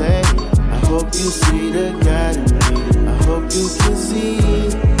take? I hope you see the God in me. I hope you can see.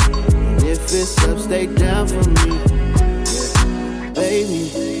 And if it's up, stay down for me. Yeah. Baby,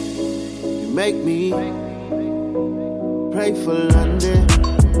 you make me pray for London.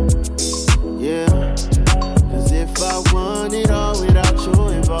 Yeah, cause if I want it all without you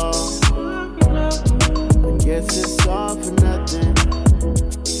involved, I guess it's all for nothing.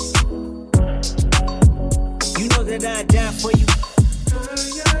 You know that I'd die for you.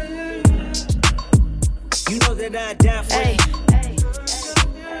 You know that I'd die for you.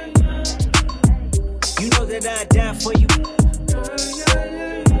 You know that I'd die for you.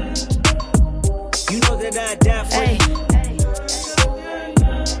 You know that I'd die for you.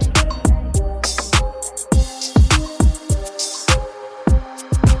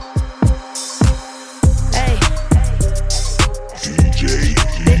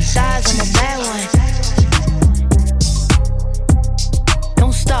 Size, I'm a bad one.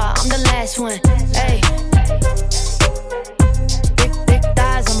 Don't start, I'm the last one. Hey, big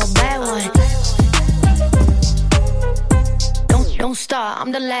thighs, I'm a bad one. Don't start,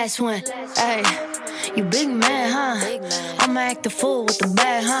 I'm the last one. Hey, you big man, huh? I'ma act the fool with the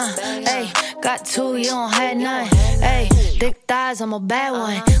bag, huh? Hey, got two, you don't have none. Hey, thick thighs, I'm a bad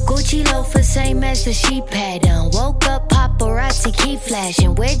one. Gucci loafers, same as the sheep pattern. Woke up, paparazzi keep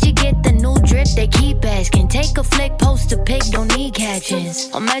flashing. Where'd you get the new drip? They keep asking. Take a flick, post a pic, don't need captions.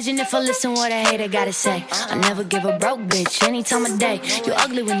 Imagine if I listen what a hater gotta say. I never give a broke bitch any time of day. You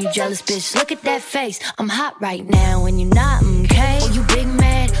ugly when you jealous, bitch. Look at that face. I'm hot right now when you're not, okay? Oh, you big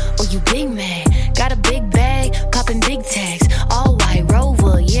mad? Oh, you big mad? Got a big bag, popping big tags. All white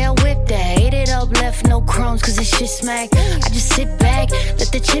Rover, yeah, whip that. Ate it up, left no crumbs, cause this shit smack. I just sit back,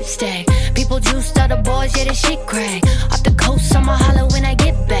 let the chips stack. People juiced out the boys, yeah, this shit crack. Off the coast, I'ma holler when I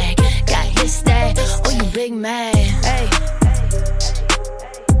get back. Got his that, oh, you big man. Hey,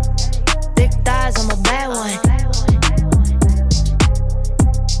 thick thighs, I'm a bad one.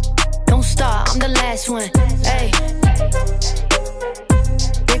 Don't start, I'm the last one. Hey,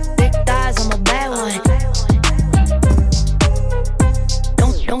 thick thighs, I'm a bad one.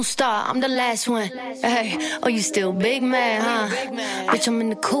 Don't start, I'm the last one. Hey, oh, you still big man, huh? Bitch, I'm in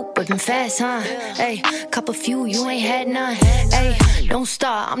the coupe, whipping fast, huh? Hey, cup a few, you ain't had none. Hey, don't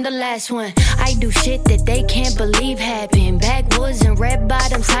start, I'm the last one. I do shit that they can't believe happened. Backwoods and red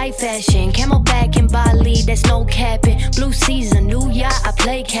bottoms, high fashion. Camelback and Bali, that's no capping. Blue season, new yacht, I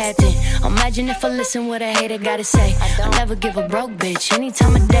play captain. Imagine if I listen what a hater gotta say. I never give a broke bitch any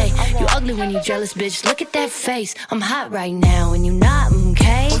time of day. You ugly when you jealous, bitch. Look at that face. I'm hot right now and you not,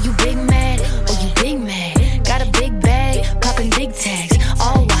 okay? Oh, you big mad? Oh, you big mad? Got a big bag, popping big tags.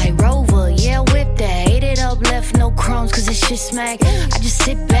 All white Rover, yeah, whip that. Ate it up, left no crumbs. crumbs cause this shit smack. I just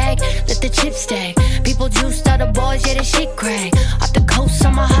sit back, let the chips stack. People juiced out the boys, yeah, that shit crack. Off the coast,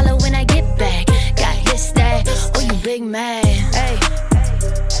 I'ma holler when I get back. Got his that, oh you big man, hey.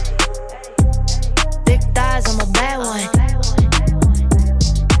 Big thighs, I'm a bad one.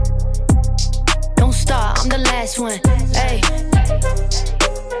 Don't start, I'm the last one, hey.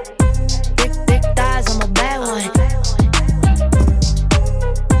 Big thighs, I'm a bad one.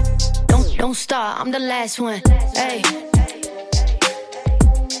 Don't start, I'm the last one, hey.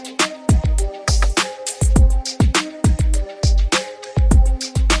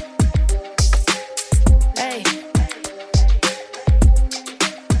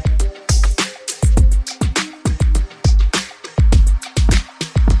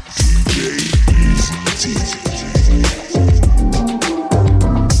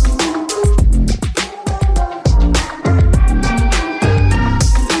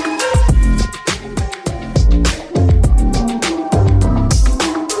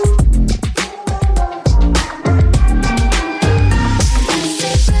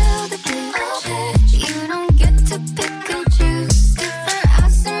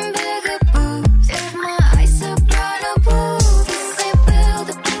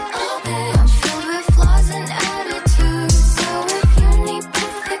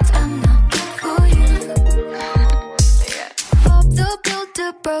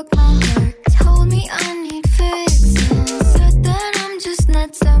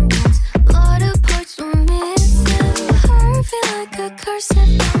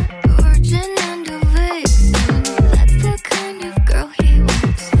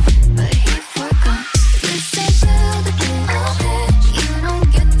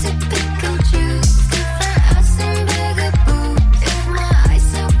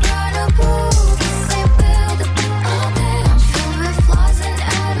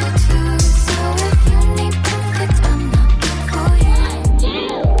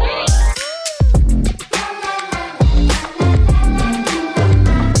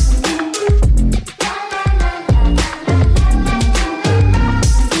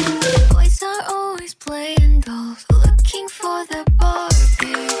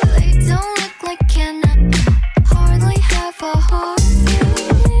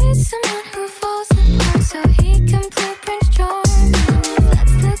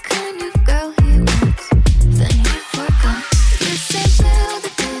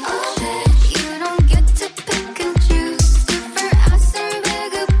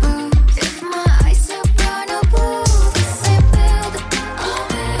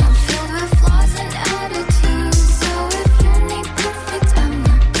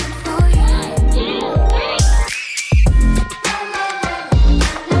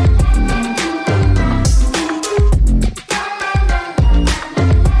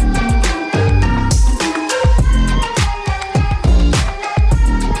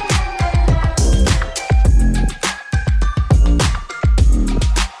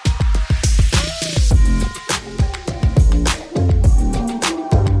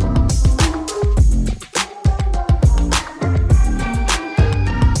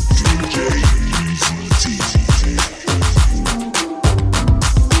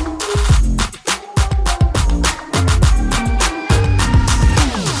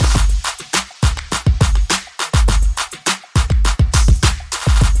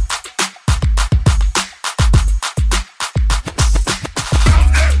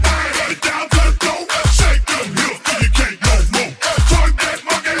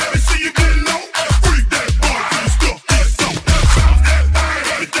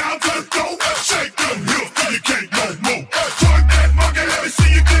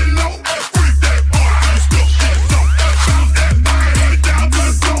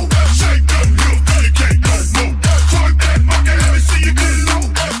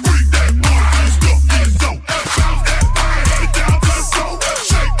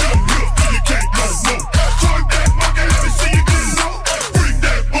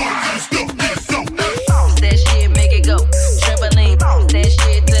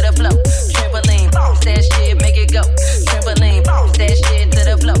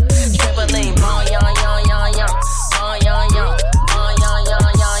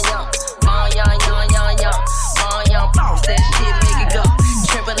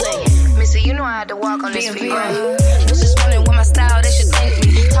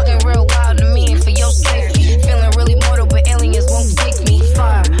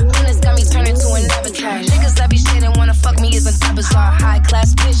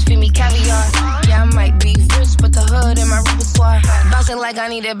 like I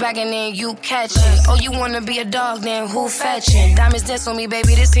need it back and then you catch it. Oh, you wanna be a dog, then who fetching? Diamonds dance on me,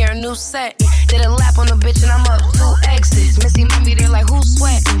 baby, this here a new set. Did a lap on the bitch and I'm up 2 exits. Missy might be there like who's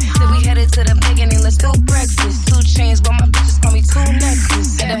sweating? Then we headed to the beginning, let's do breakfast. 2 chains, but my bitches call me 2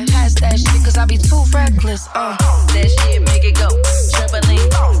 necklaces. And pass that shit, cause I be too reckless. That shit make it go. Trampoline,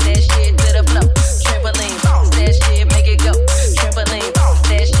 that shit to the flow. Trampoline, that shit make it go. Trampoline,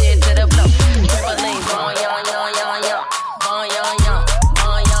 that shit to the flow. Trampoline, bon yon yon yon yon, bon yon yon,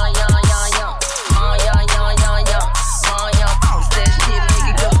 bon yon yon yon yon, bon yon yon yon yon, bon yon. That shit make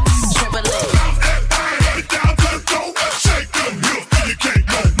it go. Trampoline. Down to the floor, shake them hips till you can't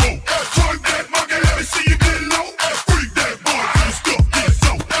no more. Twerk that monkey, let me see you get low. Freak that boy till you stuck get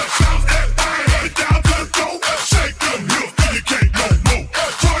so. Bounce that thing, down to the floor, shake them hips till you can't no more.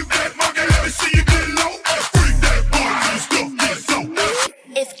 Twerk that monkey, let me see you get low. Freak that boy till you stuck get so.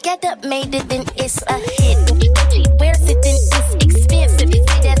 If Get Up made it, then it's a hit. If he wears it, then it's expensive.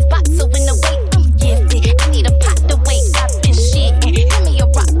 Say that's box, so in the way I'm gifted. I need a pot to wait, I've been shitting. Give me a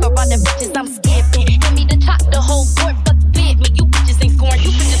rock for all the bitches I'm skipping. Give me the top, the whole board, fuck bid me. You bitches ain't scoring,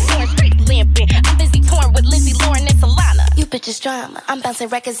 you bitches scoring straight limping. I'm busy touring with Lizzie, Lauren, and Solana. You bitches drama, I'm bouncing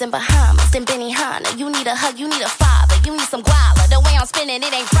records in Bahamas and Benihana. You need a hug, you need a father, you need some guava. The way I'm spinning,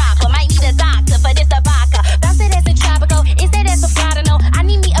 it ain't proper. Might need a doctor for this, the vodka. Bounce it as a tropical, is that as a Cardinal? I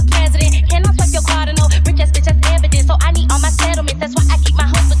need me a president, can I swipe your Cardinal? Rich as bitch, that's evidence, so I need all my settlements. That's why I keep my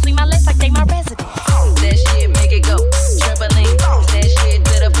hoes between my legs like they my residence. That shit make it go. Trampoline, that shit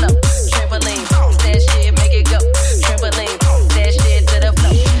to the flow. Trampoline, that shit make it go. Trampoline, that shit to the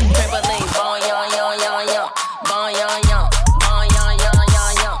flow. Trampoline, bon yon yon yon yon, bon yon yon, bon yon yon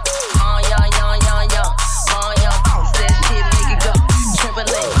yon yon, bon yon yon yon yon, bon yon. That shit make it go.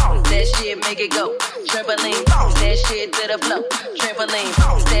 Trampoline, that shit make it go. Trampoline, that shit to the flow. Trampoline,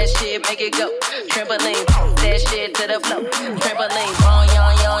 that shit make it go. Trampoline, that shit to the flow. Trampoline, bon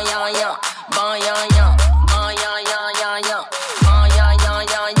yon yon yon yon, bon yon yon, bon yon yon yon yon, bon yon yon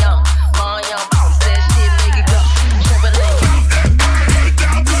yon yon, bon yon. That shit make it go. Trampoline.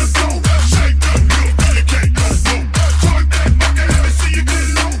 Down to the floor, shake them hips till you can't no more. Twerk that monkey, let me see you get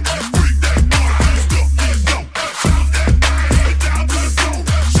low. Freak that boy till you stuck get so. Bounce that thing, down to the floor,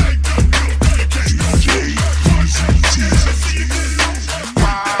 shake them hips till you can't no more. DJ Eazy T.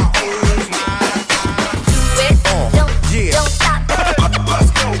 Don't stop.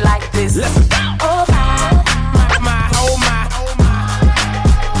 Let's go. Like this. Oh my, oh my.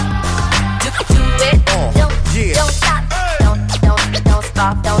 Do it. Don't stop. Don't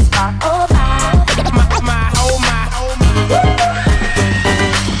stop. Don't stop. Oh my, oh my.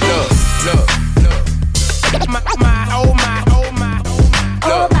 Look. My, oh my, oh my.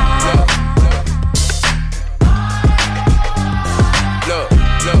 Oh my. Look.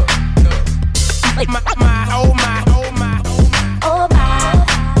 My, oh my, oh my. Oh my.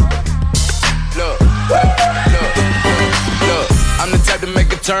 Look, I'm the type to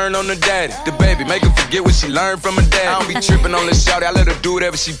make a turn on the daddy. The baby, make her forget what she learned from her dad. I don't be tripping on this shawty, I let her do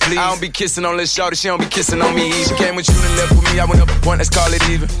whatever she please. I don't be kissing on this shawty, she don't be kissing on me. She came with you and left with me, I went up a point, let's call it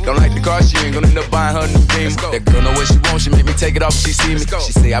even. Don't like the car, she ain't gonna end up buying her new dream. That girl know what she wants, she make me take it off if she see me.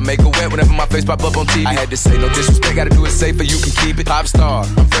 She say I make her wet whenever my face pop up on TV. I had to say no disrespect, gotta do it safer, you can keep it. Pop star,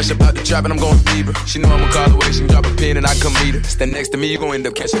 I'm fresh up out the trap and I'm going fever. She know I'ma call away, she can drop a pin and I come meet her. Stand next to me, you gon' end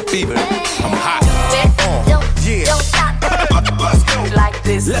up catching fever. I'm hot. Don't stop. Let's go. Like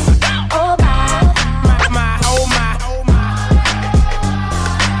this. Oh my, oh my.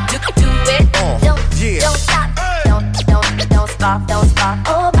 Do it. Don't stop. Don't stop. Don't stop.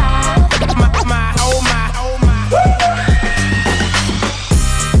 Oh my, oh my. Oh my, oh my.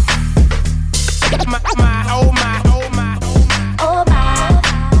 Oh my. Oh my.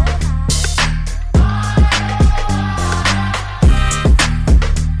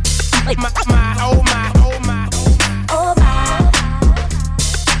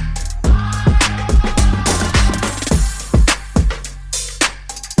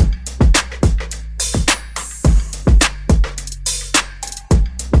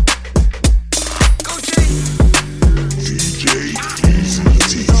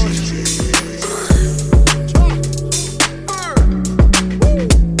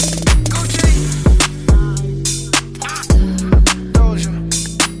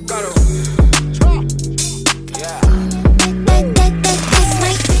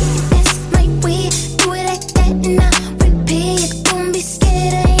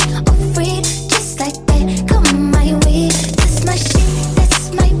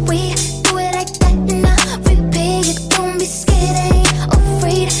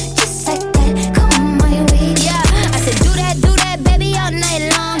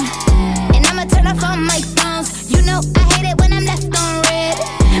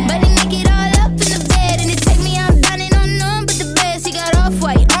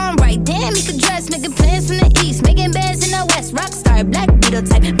 Black Beetle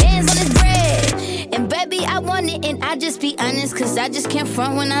type, bands on his bread. And baby, I want it, and I just be honest, cause I just can't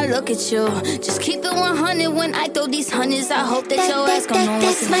front when I look at you. Just keep it 100 when I throw these hundreds. I hope that your ass gon' know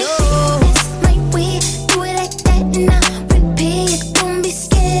what to do. That's my way, do it like that, and I repeat. Don't be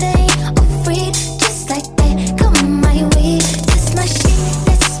scared, I ain't afraid. Just like that, come on my way. That's my shit,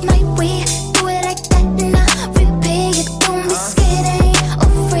 that's my way. Do it like that, and I repeat. Don't be scared, I ain't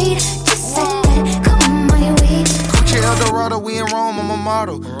afraid. Just like that, come on my way. Gucci Eldorado, we in Rome, I'm a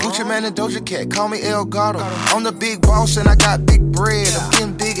model. Gucci Man and Doja Cat, call me El Gato. I'm the big boss and I got big bread. I'm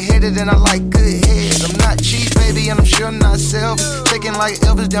getting big-headed and I like good head. I'm not cheap, baby, and I'm sure not selfish. Shaking like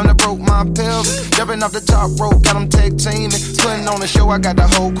Elvis, damn that broke my pelvis. Jumping off the top rope, got them tag teaming. Putting on the show, I got the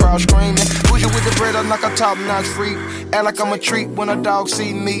whole crowd screaming. Gucci with the bread, I'm like a top-notch freak. Act like I'm a treat when a dog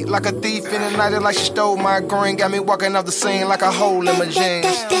see me. Like a thief in the night, like she stole my green. Got me walking off the scene like a hole in my jeans.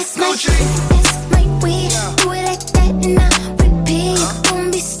 That's my shit, that's my way. Do it like that and I repeat.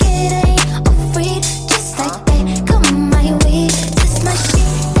 Don't be scared, I ain't afraid. Just like that, come on my way. That's my shit,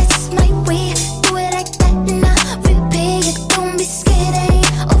 that's my way. Do it like that and I repeat. Don't be scared, I ain't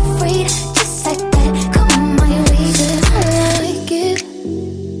afraid. Just like that, come on my way. I like it,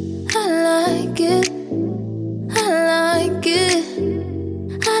 I like it, I like it,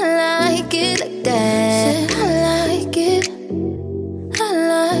 I like it like that. I like it, I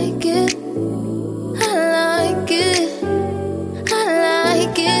like it, I like it, I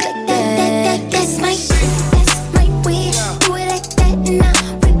like it like that. That's my shit, that's my way. Do it like that and I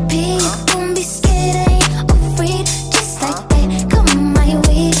repeat. Don't be scared, I ain't afraid. Just like that, come on my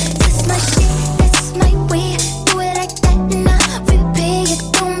way. That's my shit, that's my way. Do it like that and I repeat.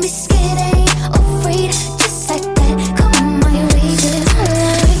 Don't be scared, I ain't afraid. Just like that, come on my way. I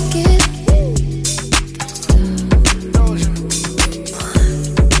like it.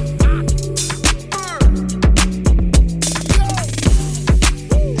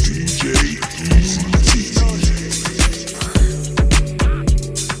 DJ Eazy T.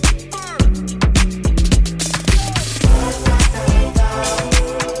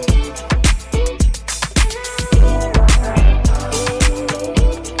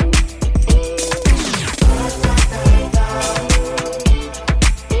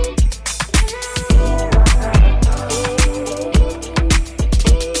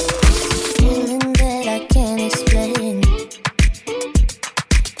 Feeling that I can't explain.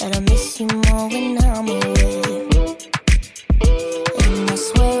 That I miss you more when I'm away. And I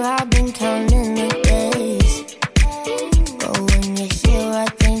swear I've been counting the days. But when you're here, I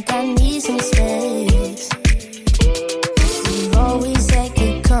think I need some space. We've always had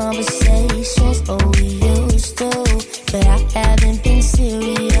good conversations, oh we used to. But I haven't been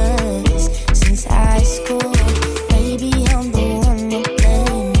serious since high school. Maybe I'm the one to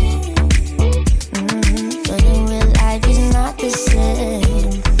blame. But in real life, it's not the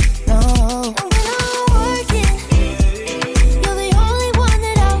same. No. And when I'm working, you're the only one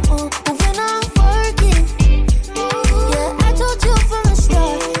that I want. But when I'm working, yeah, I told you from the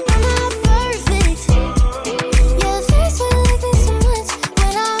start, I'm not perfect. Yeah, that's why you like me so much.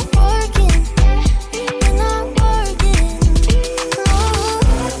 When I'm working, when I'm working,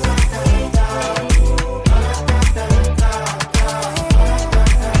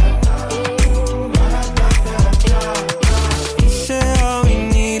 You say all we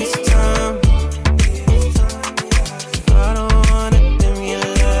need is time. I don't wanna dim your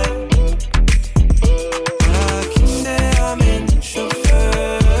light, but I can say I'm in the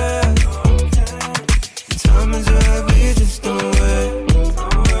chauffeur. Time is right, we just don't wait.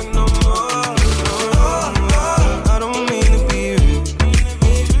 Don't wait no more. I don't mean to be rude.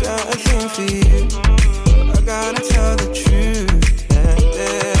 Just got a thing for you. I gotta tell the truth.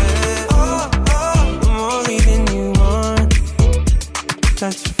 I'm only than you want.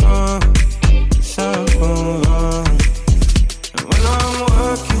 That's wrong, so wrong. And when I'm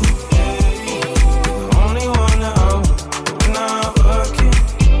working, you're the only one that I want. But when I'm working,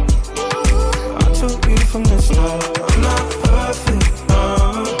 I told you from the start, I'm not perfect, no.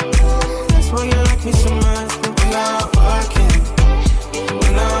 That's why you like me so much. But when I'm working,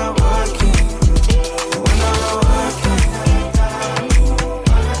 when I'm working, when I'm working, when I'm working.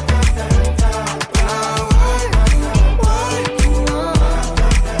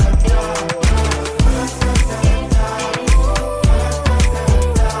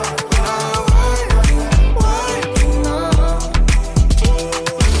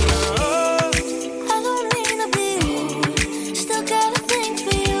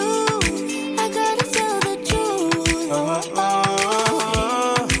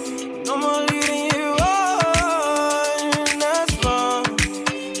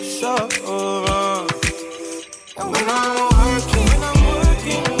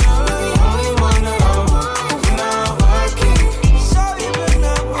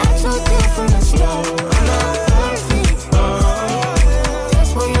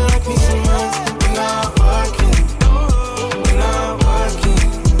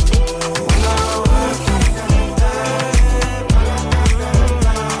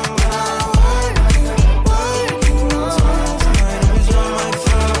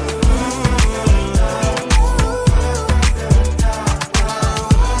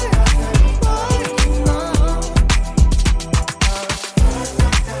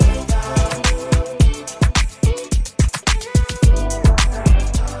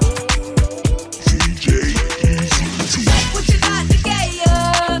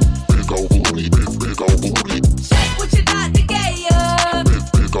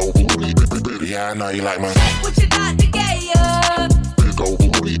 know you like my. Shake what you got to get ya. Big old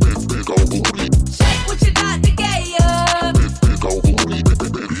booty, big old booty. Shake what you got to get ya. Big old booty,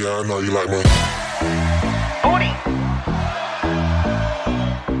 yeah, I know you like my. Booty.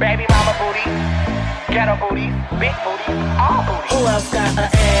 Baby mama booty. Ghetto booty. Big booty. All booty. Who else got an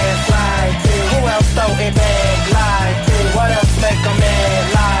ass like this? Who else throw it back like this? What else make them mad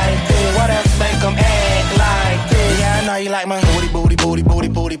like this? What else make them act like this? Yeah, I know you like my booty, booty, booty, booty,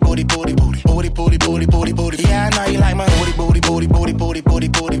 booty, booty, booty, booty, booty, booty, booty, booty, booty. Yeah, I know you like my booty, booty, booty, booty, booty, booty,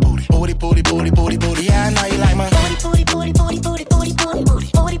 booty, booty, booty, booty, booty, booty, booty. Yeah, I know you like my booty, booty, booty, booty, booty, booty, booty,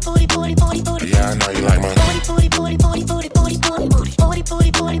 booty, booty, booty, booty, booty. Yeah, I know you like my booty, booty, booty, booty, booty, booty, booty, booty,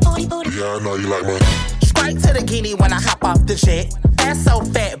 booty, booty, booty, booty. Yeah, I know you like my. Straight to the guinea when I hop off the jet. Ass so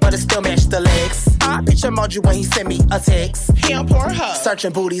fat, but it still match the legs. I bitch emoji when he send me a text. He on Pornhub,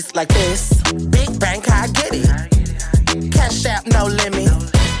 searching booties like this. Big bank, I get it. Cash out, no limit.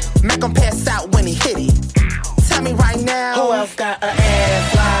 Make him pass out when he hit it. Tell me right now, who else got an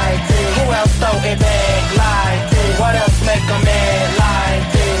ass like this? Who else throw it back like this? What else make them mad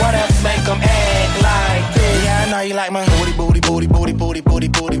like this? What else make them act like this? Yeah, I know you like my booty, booty, booty, booty, booty, booty,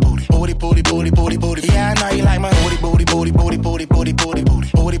 booty, booty, booty, booty, booty, booty, booty. Yeah, I know you like my booty, booty, booty, booty, booty, booty, booty,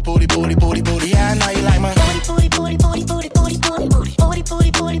 booty, booty, booty, booty, booty, booty. Yeah, I know you like my booty, booty, booty, booty, booty, booty, booty, booty, booty,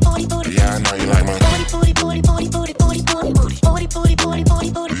 booty, booty, booty. Yeah, I know you like my booty, booty, booty, booty, booty, booty, booty, booty, booty, booty,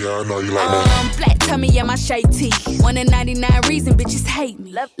 booty, booty. Yeah, I know you like my. Black tummy, yeah, my shake tee. 1 in 99 reason bitches hate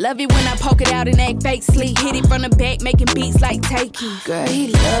me. Love it when I poke it out and act fake sleep. Hit it from the back, making beats like Takey. Girl, he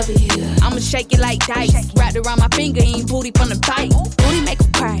love it here. I'ma shake it like dice. Wrapped around my finger, ain't booty from the bite. Booty make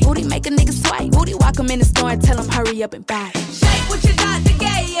him cry. Booty make a nigga swipe. Booty walk him in the store and tell him hurry up and buy. Shake what you got to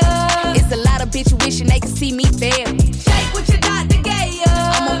get ya. It's a lot of bitches wishing they could see me fail. Shake what you got to get ya.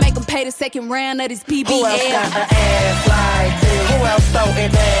 I'ma make them pay the second round of this BBL. Who else got an ass like this? Who else throw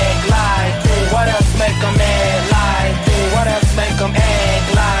it back like this? What else make them mad like this? What else make them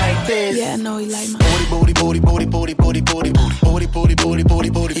act like this? Yeah, I know he like my booty, booty, booty, booty, booty, booty, booty, booty, booty, booty, booty,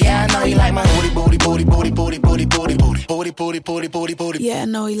 booty. Yeah, I know you like my booty, booty, booty, booty, booty, booty, booty, booty, booty, booty, booty, booty, booty. Yeah, I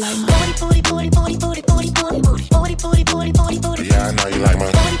know he like my booty, booty, booty, booty, booty, booty, booty, booty, booty, booty, booty, booty. Yeah, I know you like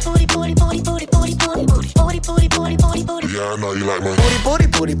my booty, booty, booty, booty, booty, booty, booty, booty, booty, booty, booty, booty. Yeah, I know you like my booty,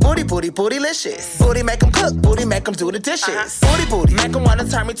 booty, booty, booty, booty, bootylicious. Booty make him cook, booty make him do the dishes. Booty, booty, make him wanna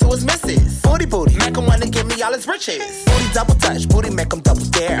turn me to his missus. Booty, booty, make him wanna give me all his riches. Booty double touch, booty make him double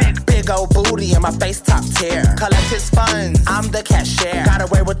dare. Big old booty in my face top tier. Collect his funds, I'm the cashier. Got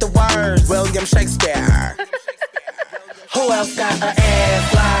away with the words, William Shakespeare. Who else got an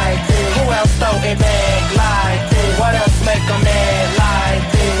ass like this? Who else throw it back like this? What else make them mad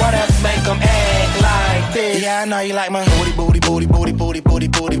like this? What else make them act like this? Yeah, I know you like my booty, booty, booty, booty, booty, booty,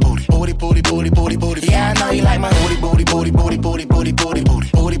 booty, booty, booty, booty, booty, booty, booty. Yeah, I know you like my booty, booty, booty, booty, booty, booty, booty,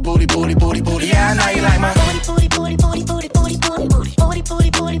 booty, booty, booty, booty, booty, booty. Yeah, I know you like my booty, booty, booty, booty, booty, booty, booty, booty, booty,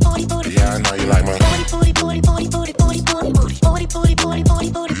 booty, booty, booty. Yeah, I know you like my booty, booty, booty, booty, booty, booty, booty, booty, booty, booty,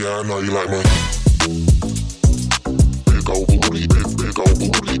 booty, booty. Yeah, I know you like my big old booty, big old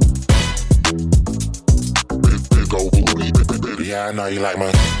booty, big old booty. Yeah, I know you like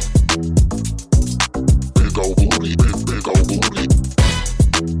my big old booty, big old booty,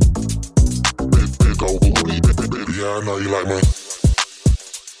 big old booty. Yeah, I know you like my.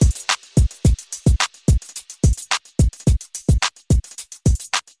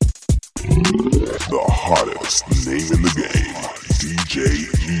 The hottest name in the game, DJ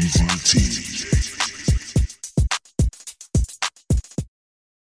Eazy T.